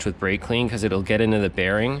primary clutch with brake clean because it'll get into the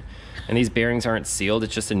bearing, and these bearings aren't sealed.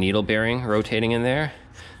 It's just a needle bearing rotating in there.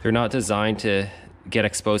 They're not designed to get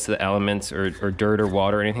exposed to the elements or dirt or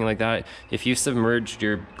water or anything like that. If you submerged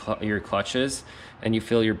your clutches and you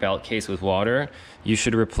fill your belt case with water, you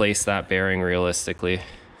should replace that bearing realistically.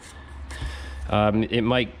 It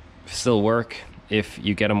might still work if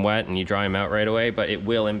you get them wet and you dry them out right away, but it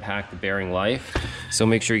will impact the bearing life. So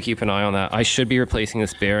make sure you keep an eye on that. I should be replacing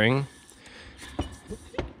this bearing.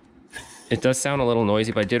 It does sound a little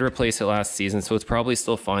noisy, but I did replace it last season, so it's probably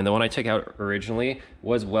still fine. The one I took out originally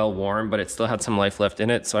was well worn, but it still had some life left in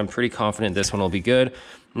it, so I'm pretty confident this one will be good.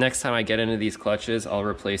 Next time I get into these clutches, I'll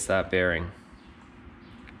replace that bearing.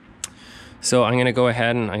 So I'm gonna go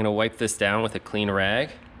ahead and I'm gonna wipe this down with a clean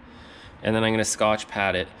rag, and then I'm gonna Scotch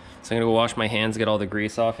pad it. So I'm gonna go wash my hands, get all the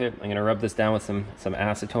grease off it. I'm gonna rub this down with some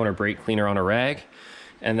acetone or brake cleaner on a rag,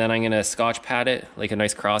 and then I'm gonna Scotch pad it like a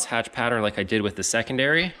nice crosshatch pattern like I did with the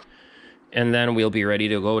secondary. And then we'll be ready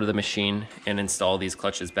to go to the machine and install these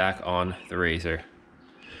clutches back on the RZR.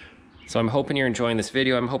 So I'm hoping you're enjoying this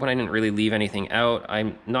video. I'm hoping I didn't really leave anything out.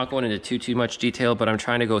 I'm not going into too much detail, but I'm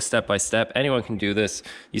trying to go step by step. Anyone can do this.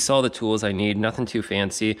 You saw the tools I need, nothing too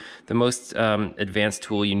fancy. The most advanced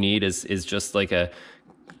tool you need is just like a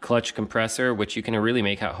clutch compressor, which you can really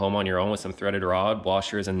make at home on your own with some threaded rod,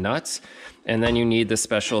 washers, and nuts. And then you need the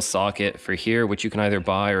special socket for here, which you can either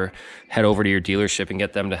buy or head over to your dealership and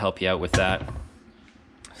get them to help you out with that.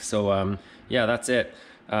 So yeah, that's it.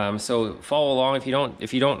 So follow along.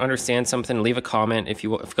 If you don't understand something, leave a comment. If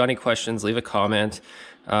you've got any questions, leave a comment.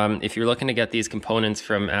 If you're looking to get these components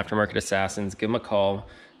from Aftermarket Assassins, give them a call.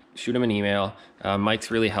 Shoot him an email.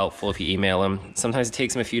 Mike's really helpful if you email him. Sometimes it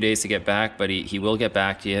takes him a few days to get back, but he will get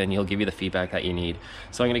back to you and he'll give you the feedback that you need.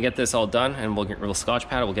 So I'm gonna get this all done and we'll Scotch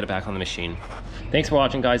pad it, we'll get it back on the machine. Thanks for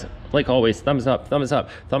watching, guys. Like always, thumbs up, thumbs up.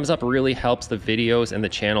 Thumbs up really helps the videos and the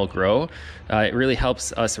channel grow. It really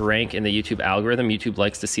helps us rank in the YouTube algorithm. YouTube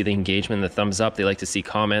likes to see the engagement and the thumbs up. They like to see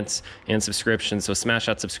comments and subscriptions, so smash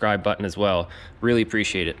that subscribe button as well. Really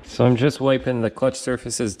appreciate it. So I'm just wiping the clutch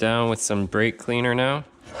surfaces down with some brake cleaner now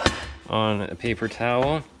on a paper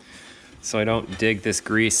towel so I don't dig this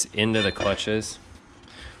grease into the clutches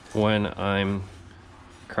when I'm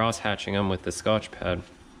cross hatching them with the Scotch pad.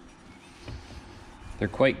 They're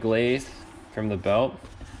quite glazed from the belt,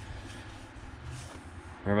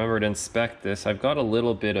 remember to inspect this. I've got a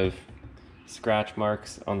little bit of scratch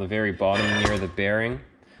marks on the very bottom near the bearing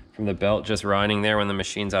from the belt just riding there when the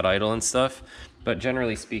machine's at idle and stuff. But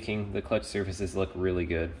generally speaking, the clutch surfaces look really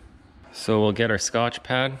good. So we'll get our Scotch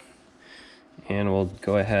pad and we'll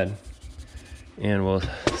go ahead and we'll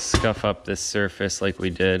scuff up this surface like we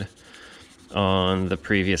did on the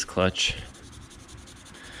previous clutch.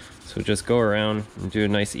 So just go around and do a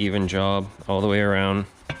nice even job all the way around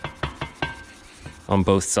on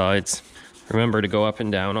both sides. Remember to go up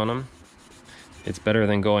and down on them. It's better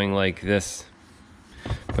than going like this,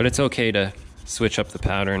 but it's okay to switch up the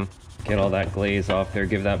pattern, get all that glaze off there,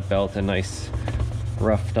 give that belt a nice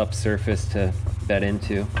roughed up surface to bed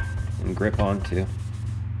into and grip onto.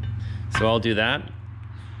 So I'll do that,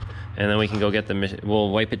 and then we can go get we'll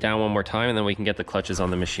wipe it down one more time, and then we can get the clutches on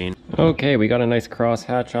the machine. Okay, we got a nice cross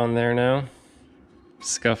hatch on there now.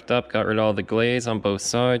 Scuffed up, got rid of all the glaze on both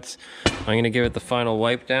sides. I'm gonna give it the final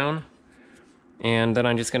wipe down, and then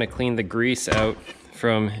I'm just gonna clean the grease out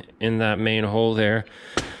from in that main hole there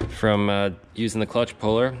from using the clutch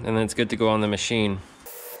puller, and then it's good to go on the machine.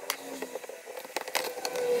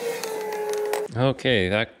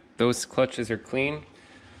 Okay, those clutches are clean.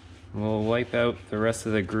 We'll wipe out the rest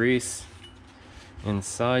of the grease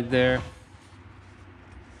inside there.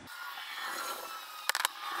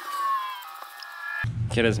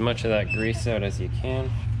 Get as much of that grease out as you can.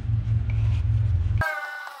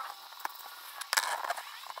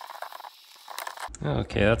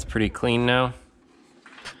 Okay, that's pretty clean now.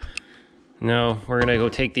 Now we're gonna go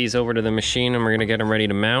take these over to the machine and we're gonna get them ready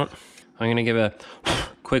to mount. I'm gonna give a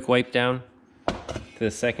quick wipe down to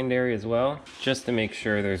the secondary as well, just to make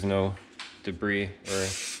sure there's no debris or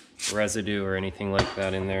residue or anything like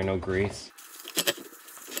that in there, no grease.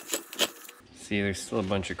 See, there's still a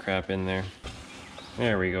bunch of crap in there.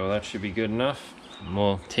 There we go, that should be good enough. And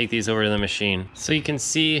we'll take these over to the machine. So you can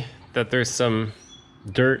see that there's some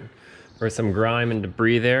dirt or some grime and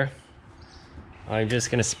debris there. I'm just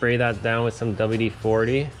gonna spray that down with some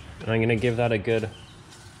WD-40, and I'm gonna give that a good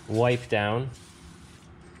wipe down.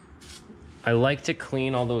 I like to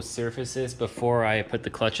clean all those surfaces before I put the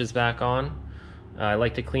clutches back on. I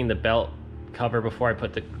like to clean the belt cover before I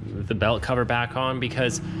put the belt cover back on,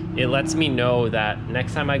 because it lets me know that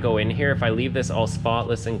next time I go in here, if I leave this all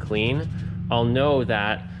spotless and clean, I'll know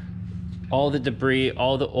that all the debris,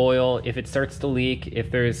 all the oil, if it starts to leak, if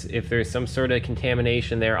there's some sort of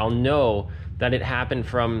contamination there, I'll know that it happened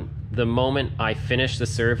from the moment I finished the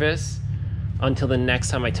service until the next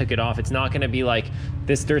time I took it off. It's not gonna be like,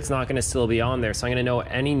 this dirt's not gonna still be on there. So I'm gonna know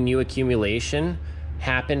any new accumulation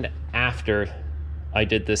happened after I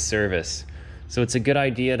did this service. So it's a good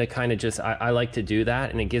idea to kind of just, I like to do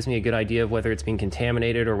that, and it gives me a good idea of whether it's been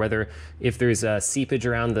contaminated or whether, if there's a seepage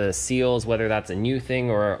around the seals, whether that's a new thing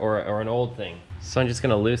or an old thing. So I'm just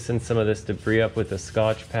gonna loosen some of this debris up with a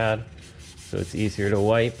Scotch pad so it's easier to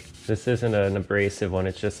wipe. This isn't an abrasive one,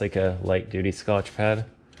 it's just like a light duty Scotch pad.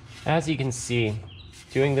 As you can see,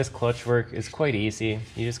 doing this clutch work is quite easy.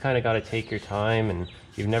 You just kind of got to take your time, and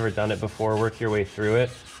you've never done it before, work your way through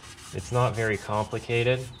it. It's not very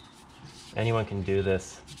complicated. Anyone can do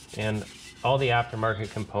this. And all the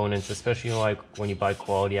aftermarket components, especially like when you buy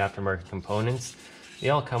quality aftermarket components,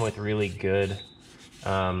 they all come with really good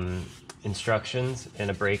instructions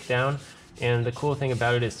and a breakdown. And the cool thing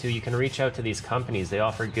about it is too, you can reach out to these companies. They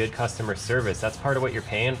offer good customer service. That's part of what you're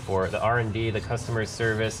paying for. The R&D, the customer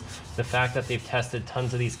service, the fact that they've tested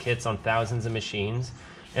tons of these kits on thousands of machines.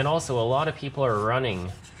 And also a lot of people are running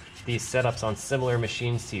these setups on similar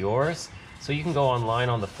machines to yours. So you can go online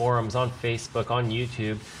on the forums, on Facebook, on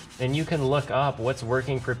YouTube, and you can look up what's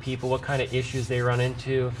working for people, what kind of issues they run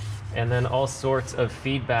into, and then all sorts of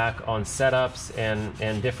feedback on setups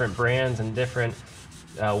and different brands and different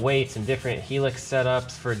weights and different helix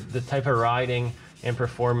setups for the type of riding and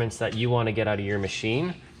performance that you want to get out of your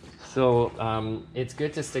machine. So it's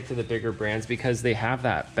good to stick to the bigger brands because they have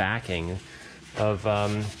that backing of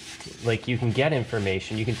like, you can get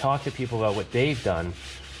information, you can talk to people about what they've done.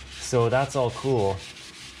 So that's all cool.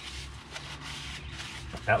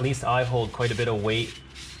 At least I hold quite a bit of weight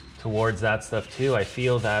towards that stuff too. I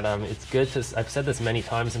feel that it's good to, I've said this many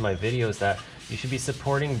times in my videos, that you should be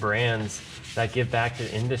supporting brands that give back to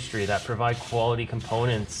the industry, that provide quality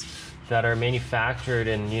components that are manufactured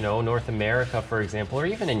in, you know, North America, for example, or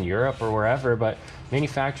even in Europe or wherever, but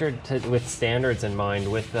manufactured with standards in mind,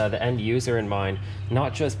 with the end user in mind,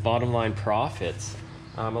 not just bottom line profits.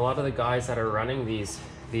 A lot of the guys that are running these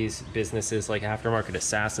businesses, like Aftermarket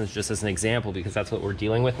Assassins, just as an example, because that's what we're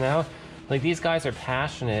dealing with now, like, these guys are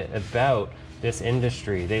passionate about this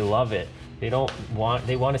industry. They love it. They want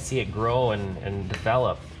to see it grow and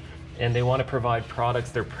develop. and they want to provide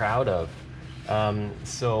products they're proud of.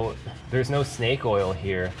 So there's no snake oil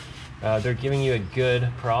here. They're giving you a good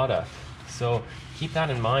product. So keep that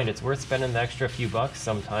in mind. It's worth spending the extra few bucks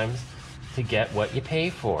sometimes to get what you pay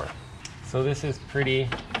for. So this is pretty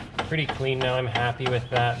clean now. I'm happy with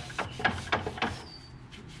that.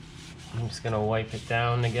 I'm just gonna wipe it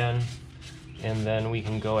down again, and then we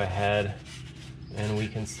can go ahead and we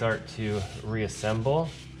can start to reassemble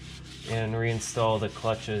and reinstall the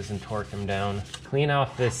clutches and torque them down. Clean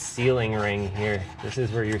off this sealing ring here. This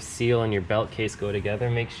is where your seal and your belt case go together.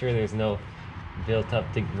 Make sure there's no built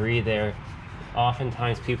up debris there.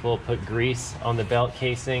 Oftentimes people put grease on the belt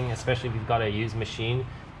casing, especially if you've got a used machine.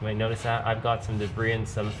 You might notice that I've got some debris and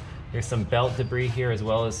there's some belt debris here, as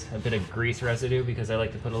well as a bit of grease residue, because I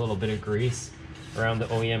like to put a little bit of grease around the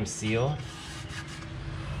OEM seal.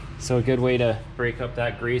 So a good way to break up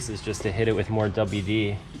that grease is just to hit it with more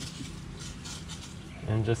WD.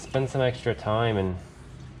 And just spend some extra time and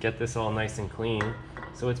get this all nice and clean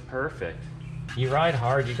so it's perfect. You ride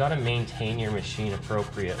hard, you gotta maintain your machine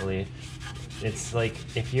appropriately. It's like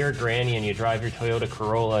if you're a granny and you drive your Toyota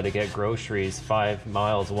Corolla to get groceries 5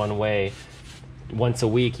 miles one way, once a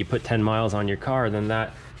week you put 10 miles on your car, then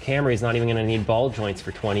that Camry is not even gonna need ball joints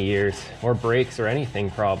for 20 years, or brakes or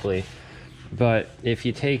anything probably. But if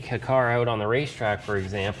you take a car out on the racetrack, for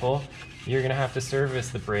example, you're gonna have to service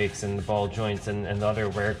the brakes and the ball joints and the other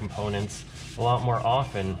wear components a lot more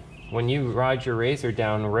often. When you ride your RZR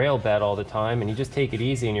down rail bed all the time and you just take it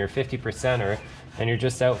easy and you're a 50%er and you're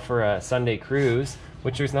just out for a Sunday cruise,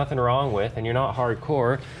 which there's nothing wrong with, and you're not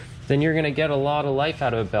hardcore, then you're gonna get a lot of life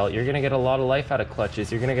out of a belt. You're gonna get a lot of life out of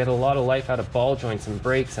clutches. You're gonna get a lot of life out of ball joints and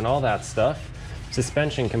brakes and all that stuff,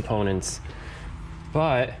 suspension components.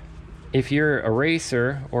 But if you're a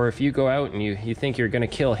racer, or if you go out and you think you're gonna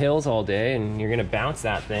kill hills all day and you're gonna bounce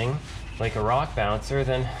that thing like a rock bouncer,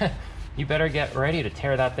 then you better get ready to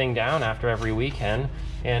tear that thing down after every weekend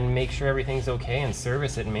and make sure everything's okay and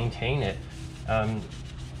service it and maintain it.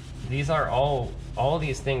 These are all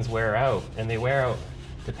these things wear out, and they wear out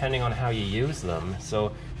depending on how you use them.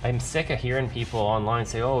 So I'm sick of hearing people online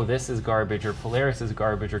say, oh, this is garbage, or Polaris is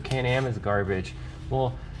garbage, or Can-Am is garbage.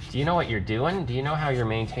 Well, do you know what you're doing? Do you know how you're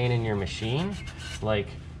maintaining your machine? Like,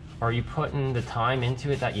 are you putting the time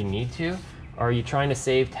into it that you need to? Are you trying to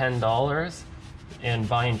save $10 and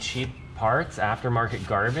buying cheap parts, aftermarket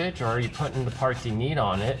garbage? Or are you putting the parts you need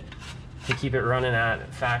on it to keep it running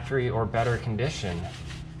at factory or better condition?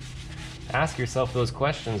 Ask yourself those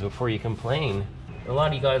questions before you complain. A lot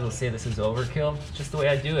of you guys will say this is overkill. It's just the way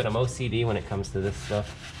I do it. I'm OCD when it comes to this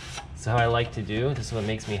stuff. It's how I like to do. This is what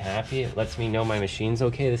makes me happy. It lets me know my machine's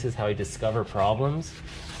okay. This is how I discover problems.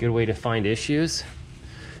 Good way to find issues.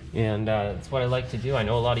 And that's what I like to do. I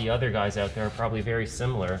know a lot of you other guys out there are probably very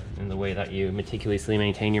similar in the way that you meticulously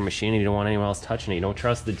maintain your machine and you don't want anyone else touching it. You don't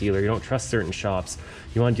trust the dealer. You don't trust certain shops.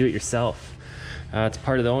 You want to do it yourself. It's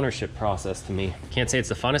part of the ownership process to me. Can't say it's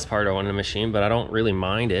the funnest part of owning a machine, but I don't really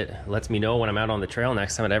mind it. It lets me know when I'm out on the trail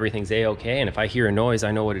next time that everything's A-okay, and if I hear a noise,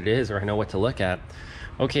 I know what it is, or I know what to look at.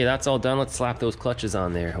 Okay, that's all done. Let's slap those clutches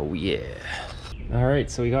on there. Oh yeah. All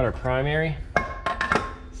right, so we got our primary.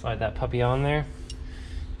 Slide that puppy on there.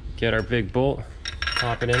 Get our big bolt,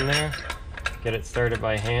 pop it in there. Get it started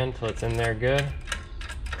by hand till it's in there good.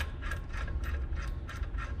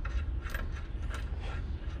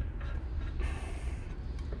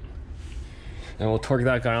 And we'll torque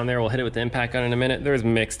that guy on there. We'll hit it with the impact gun in a minute. There's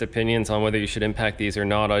mixed opinions on whether you should impact these or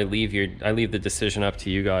not. I leave the decision up to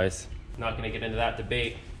you guys. Not gonna get into that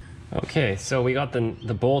debate. Okay, so we got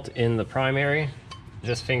the bolt in the primary,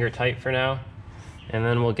 just finger tight for now, and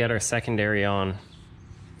then we'll get our secondary on.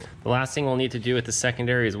 The last thing we'll need to do with the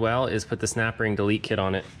secondary as well is put the snap ring delete kit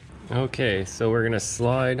on it. Okay, so we're gonna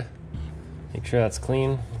slide, make sure that's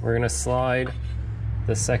clean. We're gonna slide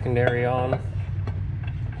the secondary on.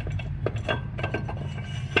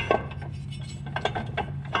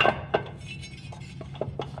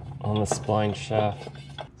 On the spline shaft.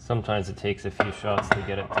 Sometimes it takes a few shots to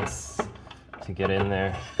get it to get in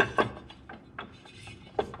there.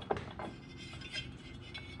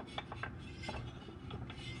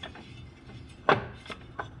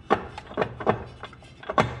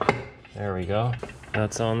 There we go.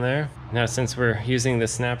 That's on there. Now, since we're using the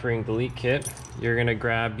snap ring delete kit, you're gonna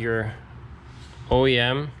grab your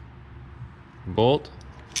OEM bolt.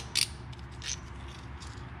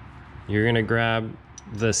 You're gonna grab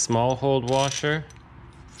the small hold washer.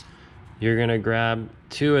 You're gonna grab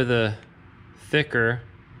 2 of the thicker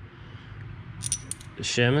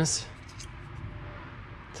shims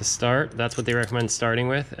to start. That's what they recommend starting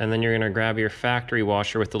with. And then you're gonna grab your factory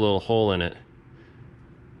washer with the little hole in it.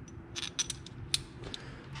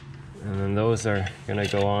 And then those are gonna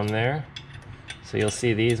go on there. So you'll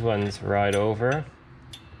see these ones ride over.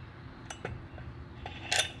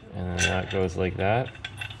 And then that goes like that.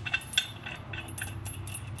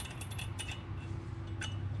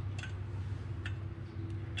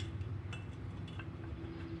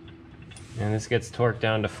 And this gets torqued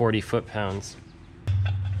down to 40 foot-pounds.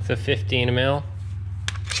 It's a 15 mil.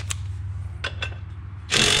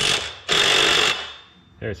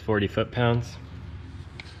 There's 40 foot-pounds.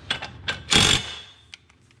 A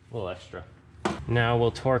little extra. Now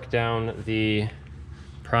we'll torque down the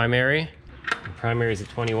primary. The primary is a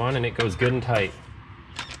 21 and it goes good and tight.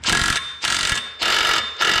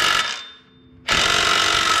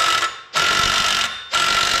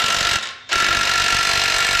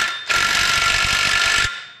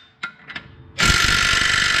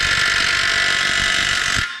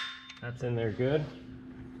 That's in there good.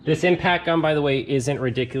 This impact gun, by the way, isn't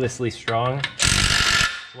ridiculously strong.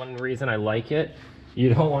 It's one reason I like it.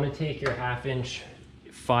 You don't want to take your half-inch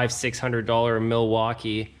 $500-600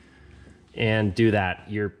 Milwaukee and do that.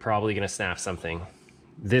 You're probably going to snap something.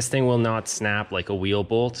 This thing will not snap like a wheel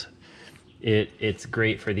bolt. It's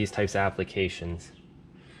great for these types of applications.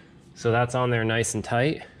 So that's on there nice and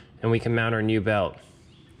tight, and we can mount our new belt.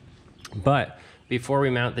 But before we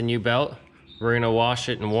mount the new belt, we're going to wash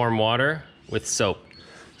it in warm water with soap.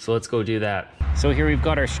 So let's go do that. So here we've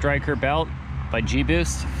got our Striker belt by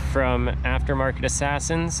G-Boost from Aftermarket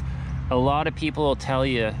Assassins. A lot of people will tell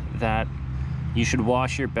you that you should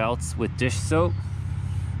wash your belts with dish soap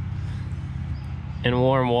and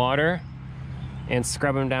warm water and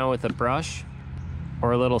scrub them down with a brush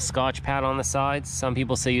or a little Scotch pad on the sides. Some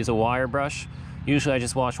people say use a wire brush. Usually I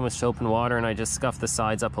just wash them with soap and water and I just scuff the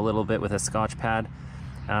sides up a little bit with a Scotch pad.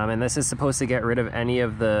 And this is supposed to get rid of any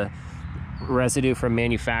of the residue from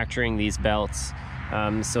manufacturing these belts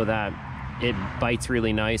so that it bites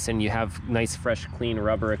really nice and you have nice fresh clean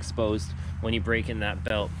rubber exposed when you break in that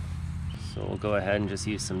belt. So we'll go ahead and just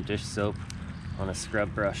use some dish soap on a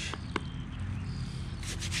scrub brush.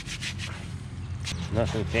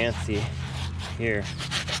 Nothing fancy here.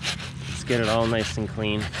 Let's get it all nice and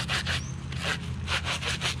clean.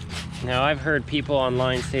 Now I've heard people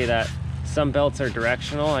online say that some belts are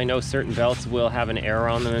directional. I know certain belts will have an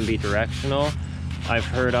arrow on them and be directional. I've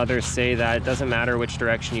heard others say that it doesn't matter which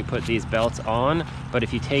direction you put these belts on, but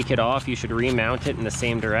if you take it off, you should remount it in the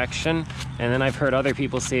same direction. And then I've heard other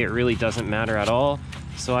people say it really doesn't matter at all.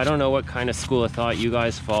 So I don't know what kind of school of thought you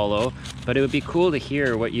guys follow, but it would be cool to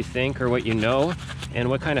hear what you think or what you know and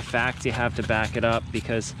what kind of facts you have to back it up,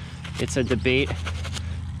 because it's a debate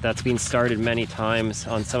that's been started many times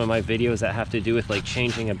on some of my videos that have to do with like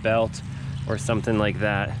changing a belt or something like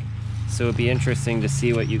that. So it'd be interesting to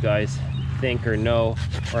see what you guys think or know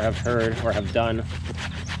or have heard or have done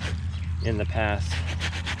in the past.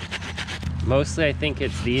 Mostly I think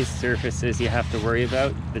it's these surfaces you have to worry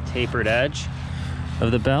about, the tapered edge of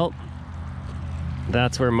the belt.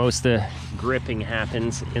 That's where most of the gripping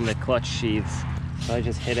happens in the clutch sheaths. So I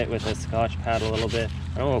just hit it with a Scotch pad a little bit.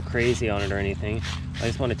 I don't go crazy on it or anything. I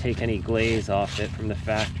just want to take any glaze off it from the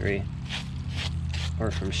factory or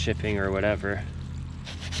from shipping or whatever,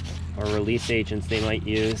 or release agents they might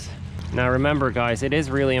use. Now remember guys, it is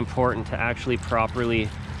really important to actually properly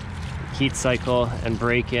heat cycle and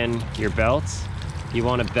break in your belts. You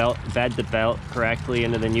want to bed the belt correctly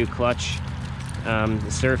into the new clutch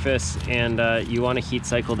surface, and you want to heat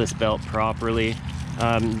cycle this belt properly.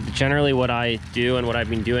 Generally what I do and what I've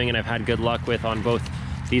been doing and I've had good luck with on both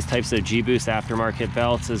these types of G-Boost aftermarket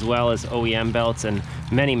belts as well as OEM belts and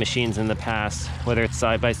many machines in the past, whether it's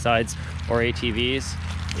side-by-sides or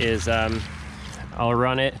ATVs, is I'll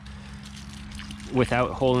run it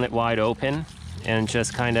without holding it wide open and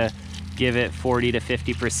just kind of give it 40 to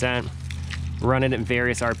 50%. Run it at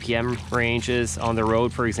various RPM ranges on the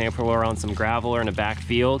road, for example, or on some gravel or in a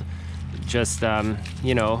backfield. Just,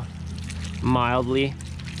 you know, mildly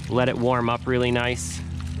let it warm up really nice.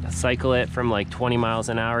 Cycle it from like 20 miles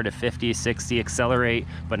an hour to 50, 60, accelerate,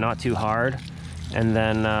 but not too hard. And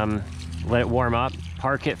then let it warm up,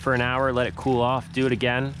 park it for an hour, let it cool off, do it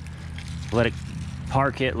again, let it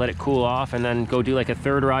park it, let it cool off, and then go do like a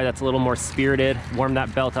third ride that's a little more spirited, warm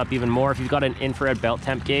that belt up even more. If you've got an infrared belt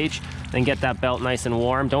temp gauge, then get that belt nice and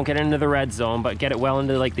warm. Don't get it into the red zone, but get it well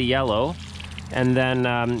into like the yellow, and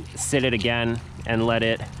then sit it again and let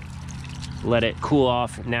it cool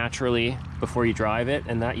off naturally before you drive it,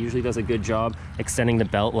 and that usually does a good job extending the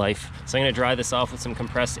belt life. So I'm going to dry this off with some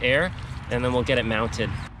compressed air, and then we'll get it mounted.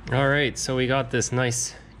 All right, so we got this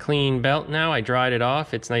nice clean belt now. I dried it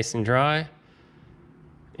off, it's nice and dry,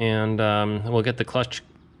 and we'll get the clutch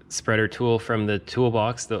spreader tool from the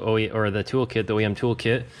toolbox, the toolkit, the OEM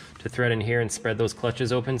toolkit, to thread in here and spread those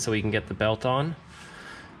clutches open so we can get the belt on.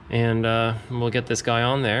 And we'll get this guy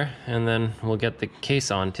on there, and then we'll get the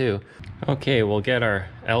case on too. Okay, we'll get our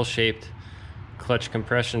L-shaped clutch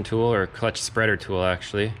compression tool, or clutch spreader tool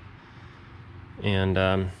actually. And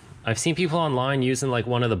I've seen people online using like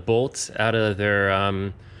one of the bolts out of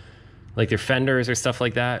their like their fenders or stuff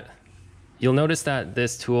like that. You'll notice that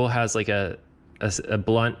this tool has like a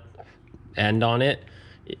blunt end on it.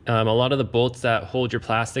 A lot of the bolts that hold your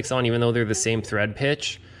plastics on, even though they're the same thread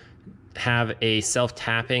pitch, have a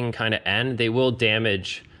self-tapping kind of end. They will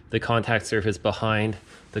damage the contact surface behind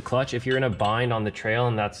the clutch. If you're in a bind on the trail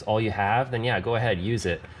and that's all you have, then yeah, go ahead, use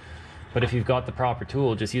it. But if you've got the proper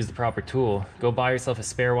tool, just use the proper tool. Go buy yourself a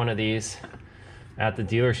spare one of these at the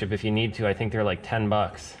dealership if you need to. I think they're like 10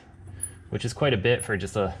 bucks, which is quite a bit for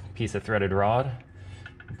just a piece of threaded rod.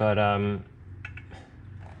 But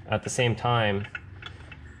at the same time,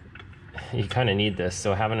 you kind of need this.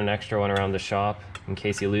 So having an extra one around the shop in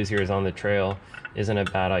case you lose yours on the trail isn't a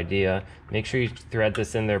bad idea. Make sure you thread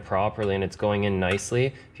this in there properly and it's going in nicely.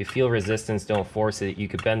 If you feel resistance, don't force it. You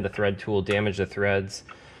could bend the thread tool, damage the threads.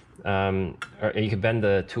 Or you could bend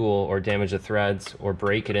the tool or damage the threads or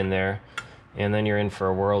break it in there, and then you're in for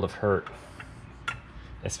a world of hurt,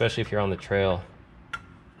 especially if you're on the trail.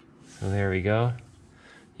 So there we go.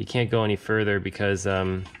 You can't go any further because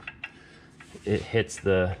it hits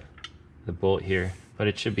the bolt here, but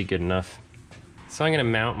it should be good enough. So I'm going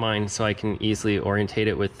to mount mine so I can easily orientate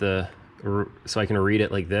it with so I can read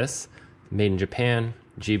it like this. Made in Japan,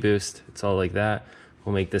 G-Boost, it's all like that.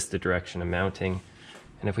 We'll make this the direction of mounting.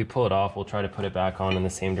 And if we pull it off, we'll try to put it back on in the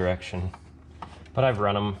same direction. But I've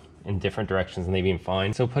run them in different directions and they've been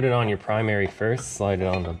fine. So put it on your primary first, slide it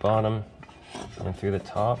on the bottom and through the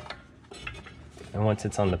top. And once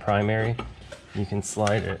it's on the primary, you can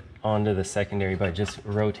slide it onto the secondary by just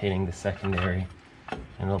rotating the secondary,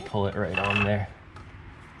 and it'll pull it right on there.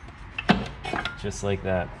 Just like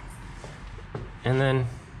that. And then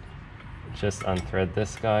just unthread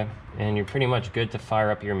this guy, and you're pretty much good to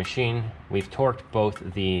fire up your machine. We've torqued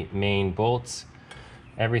both the main bolts.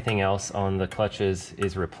 Everything else on the clutches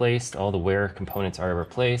is replaced. All the wear components are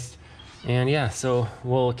replaced. And yeah, so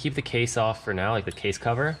we'll keep the case off for now, like the case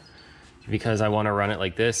cover, because I want to run it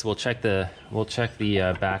like this. We'll check the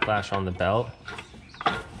backlash on the belt.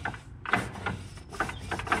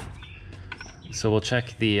 So we'll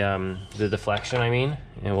check the deflection,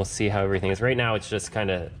 and we'll see how everything is. Right now it's just kind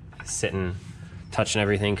of sitting, touching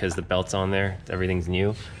everything because the belt's on there. Everything's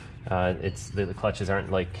new. The clutches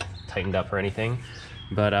aren't like tightened up or anything.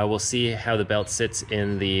 But we'll see how the belt sits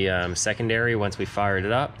in the secondary once we fired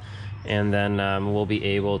it up. And then we'll be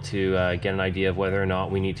able to get an idea of whether or not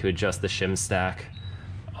we need to adjust the shim stack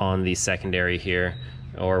on the secondary here,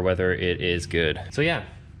 or whether it is good. So yeah,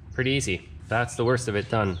 pretty easy. That's the worst of it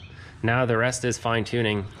done. Now the rest is fine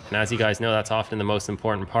tuning. And as you guys know, that's often the most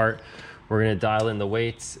important part. We're gonna dial in the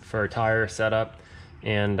weights for our tire setup,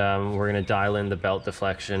 and we're gonna dial in the belt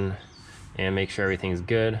deflection and make sure everything's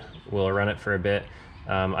good. We'll run it for a bit.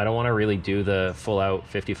 I don't want to really do the full out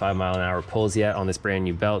 55 mile an hour pulls yet on this brand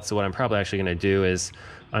new belt. So what I'm probably actually going to do is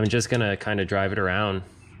I'm just going to kind of drive it around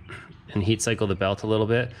and heat cycle the belt a little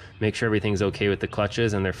bit, make sure everything's okay with the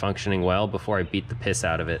clutches and they're functioning well before I beat the piss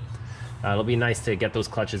out of it. It'll be nice to get those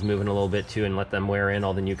clutches moving a little bit too and let them wear in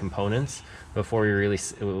all the new components before we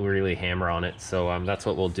really hammer on it. So that's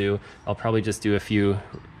what we'll do. I'll probably just do a few,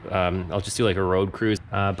 I'll just do like a road cruise,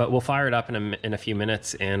 but we'll fire it up in a few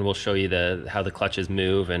minutes and we'll show you how the clutches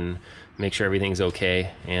move and make sure everything's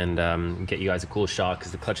okay, and get you guys a cool shot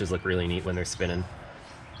because the clutches look really neat when they're spinning.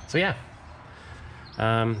 So yeah,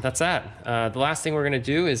 that's that. The last thing we're gonna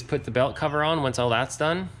do is put the belt cover on once all that's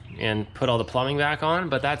done and put all the plumbing back on,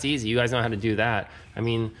 but that's easy. You guys know how to do that.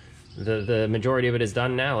 The majority of it is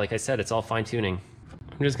done now. Like I said, it's all fine tuning.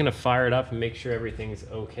 I'm just gonna fire it up and make sure everything's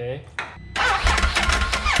okay.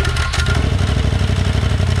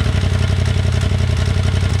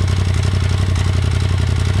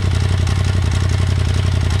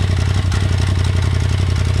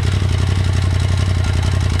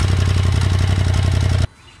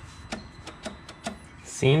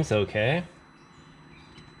 Seems okay.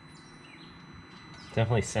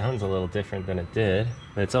 Definitely sounds a little different than it did,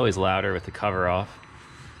 but it's always louder with the cover off.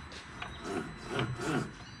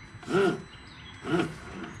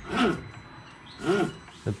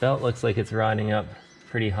 The belt looks like it's riding up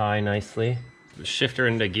pretty high nicely. Shift her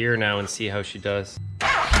into gear now and see how she does.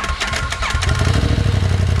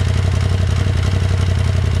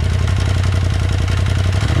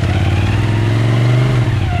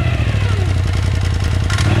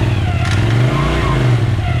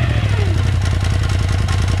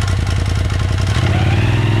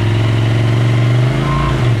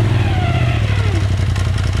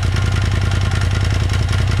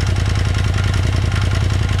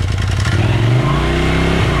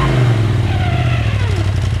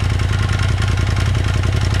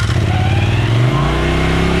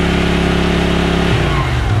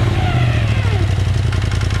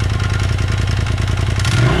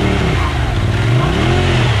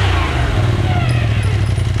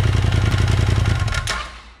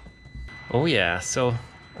 yeah, so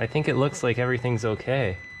I think it looks like everything's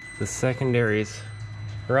okay. The secondary's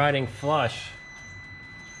riding flush.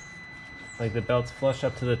 Like the belt's flush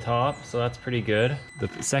up to the top, so that's pretty good. The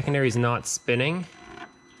secondary's not spinning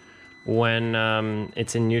when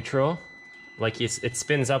it's in neutral. Like it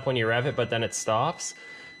spins up when you rev it, but then it stops.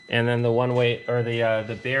 And then the one way, or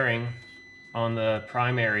the bearing on the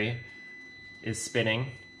primary is spinning.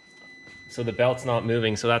 So the belt's not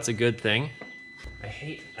moving, so that's a good thing. I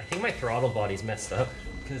think my throttle body's messed up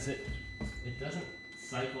because it doesn't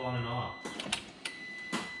cycle on and off.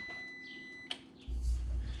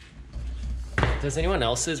 Does anyone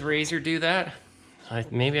else's RZR do that?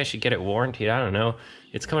 Maybe I should get it warranted, I don't know.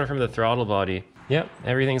 It's coming from the throttle body. Yep,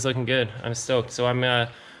 everything's looking good. I'm stoked. So I'm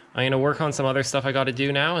gonna work on some other stuff I gotta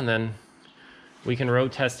do now, and then we can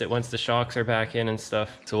road test it once the shocks are back in and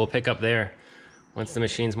stuff. So we'll pick up there once the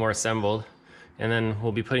machine's more assembled, and then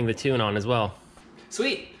we'll be putting the tune on as well.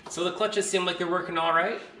 Sweet, so the clutches seem like they're working all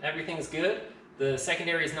right. Everything's good. The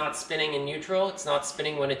secondary is not spinning in neutral. It's not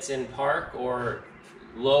spinning when it's in park or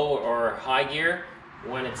low or high gear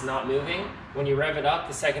when it's not moving. When you rev it up,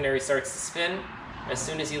 the secondary starts to spin. As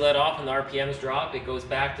soon as you let off and the RPMs drop, it goes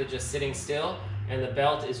back to just sitting still, and the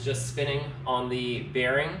belt is just spinning on the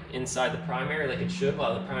bearing inside the primary like it should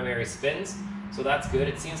while the primary spins. So that's good.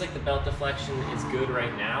 It seems like the belt deflection is good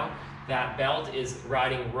right now. That belt is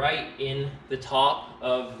riding right in the top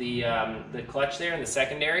of the clutch there in the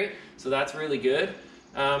secondary, so that's really good.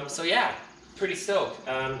 So yeah, pretty stoked.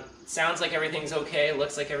 Sounds like everything's okay,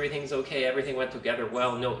 looks like everything's okay, everything went together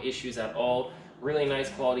well, no issues at all. Really nice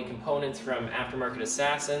quality components from Aftermarket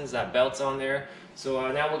Assassins, that belt's on there.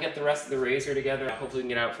 So now we'll get the rest of the RZR together. Hopefully we can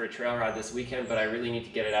get out for a trail ride this weekend, but I really need to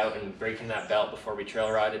get it out and break in that belt before we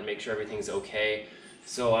trail ride and make sure everything's okay.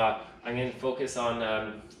 So I'm going to focus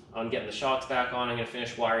on getting the shocks back on. I'm going to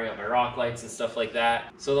finish wiring up my rock lights and stuff like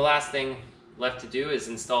that. So the last thing left to do is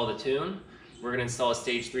install the tune. We're going to install a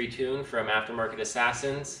Stage 3 tune from Aftermarket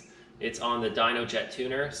Assassins. It's on the Dyno Jet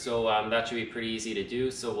tuner, so that should be pretty easy to do.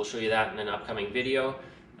 So we'll show you that in an upcoming video.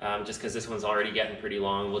 Just because this one's already getting pretty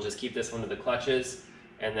long, we'll just keep this one to the clutches,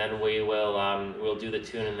 and then we will we'll do the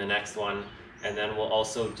tune in the next one, and then we'll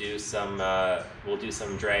also do some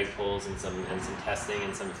drag pulls and some testing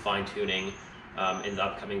and some fine tuning in the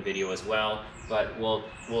upcoming video as well. But we'll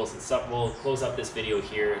close up this video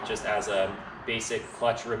here just as a basic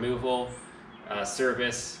clutch removal,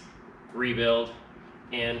 service, rebuild,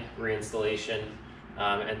 and reinstallation,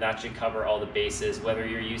 and that should cover all the bases, whether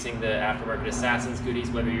you're using the Aftermarket Assassins goodies,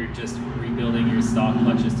 whether you're just rebuilding your stock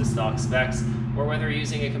clutches to stock specs, or whether you're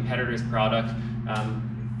using a competitor's product.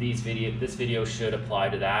 This video should apply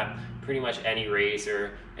to that. Pretty much any RZR,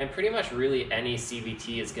 and pretty much really any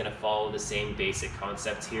CVT is going to follow the same basic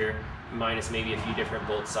concepts here, minus maybe a few different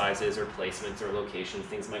bolt sizes or placements or locations.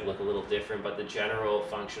 Things might look a little different, but the general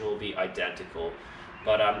function will be identical.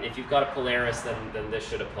 But if you've got a Polaris, then this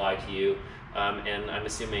should apply to you. And I'm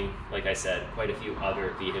assuming, like I said, quite a few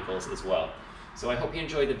other vehicles as well. So I hope you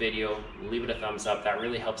enjoyed the video. Leave it a thumbs up. That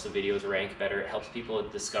really helps the videos rank better. It helps people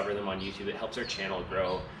discover them on YouTube. It helps our channel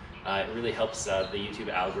grow. It really helps the YouTube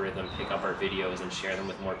algorithm pick up our videos and share them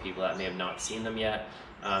with more people that may have not seen them yet.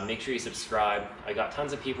 Make sure you subscribe. I got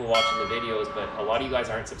tons of people watching the videos, but a lot of you guys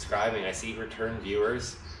aren't subscribing. I see return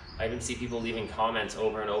viewers. I even see people leaving comments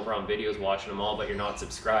over and over on videos, watching them all, but you're not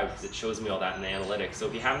subscribed, because it shows me all that in the analytics. So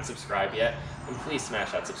if you haven't subscribed yet, then please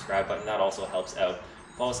smash that subscribe button. That also helps out.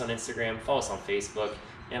 Follow us on Instagram, follow us on Facebook,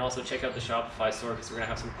 and also check out the Shopify store, because we're going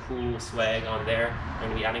to have some cool swag on there. We're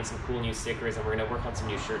going to be adding some cool new stickers, and we're going to work on some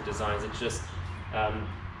new shirt designs. It's just,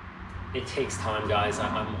 it takes time, guys.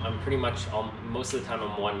 I'm pretty much, most of the time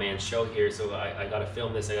I'm a one-man show here, so I got to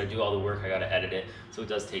film this, I got to do all the work, I got to edit it, so it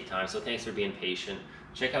does take time. So thanks for being patient.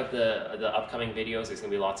 Check out the upcoming videos. There's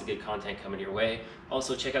going to be lots of good content coming your way.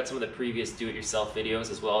 Also, check out some of the previous do-it-yourself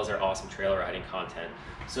videos, as well as our awesome trail riding content.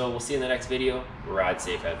 So we'll see you in the next video. Ride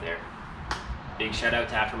safe out there. Big shout out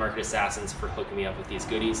to Aftermarket Assassins for hooking me up with these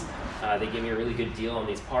goodies. They gave me a really good deal on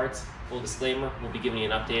these parts. Full disclaimer, we'll be giving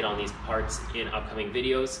you an update on these parts in upcoming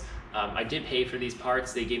videos. I did pay for these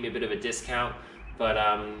parts. They gave me a bit of a discount,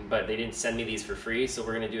 but they didn't send me these for free. So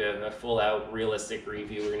we're going to do a full-out realistic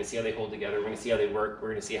review. We're going to see how they hold together. We're going to see how they work. We're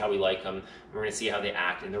going to see how we like them. We're going to see how they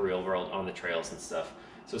act in the real world on the trails and stuff.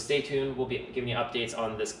 So stay tuned. We'll be giving you updates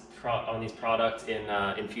on these products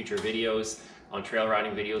in future videos. On trail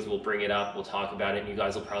riding videos, we'll bring it up. We'll talk about it, and you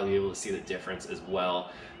guys will probably be able to see the difference as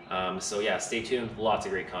well. So yeah, stay tuned. Lots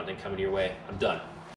of great content coming your way. I'm done.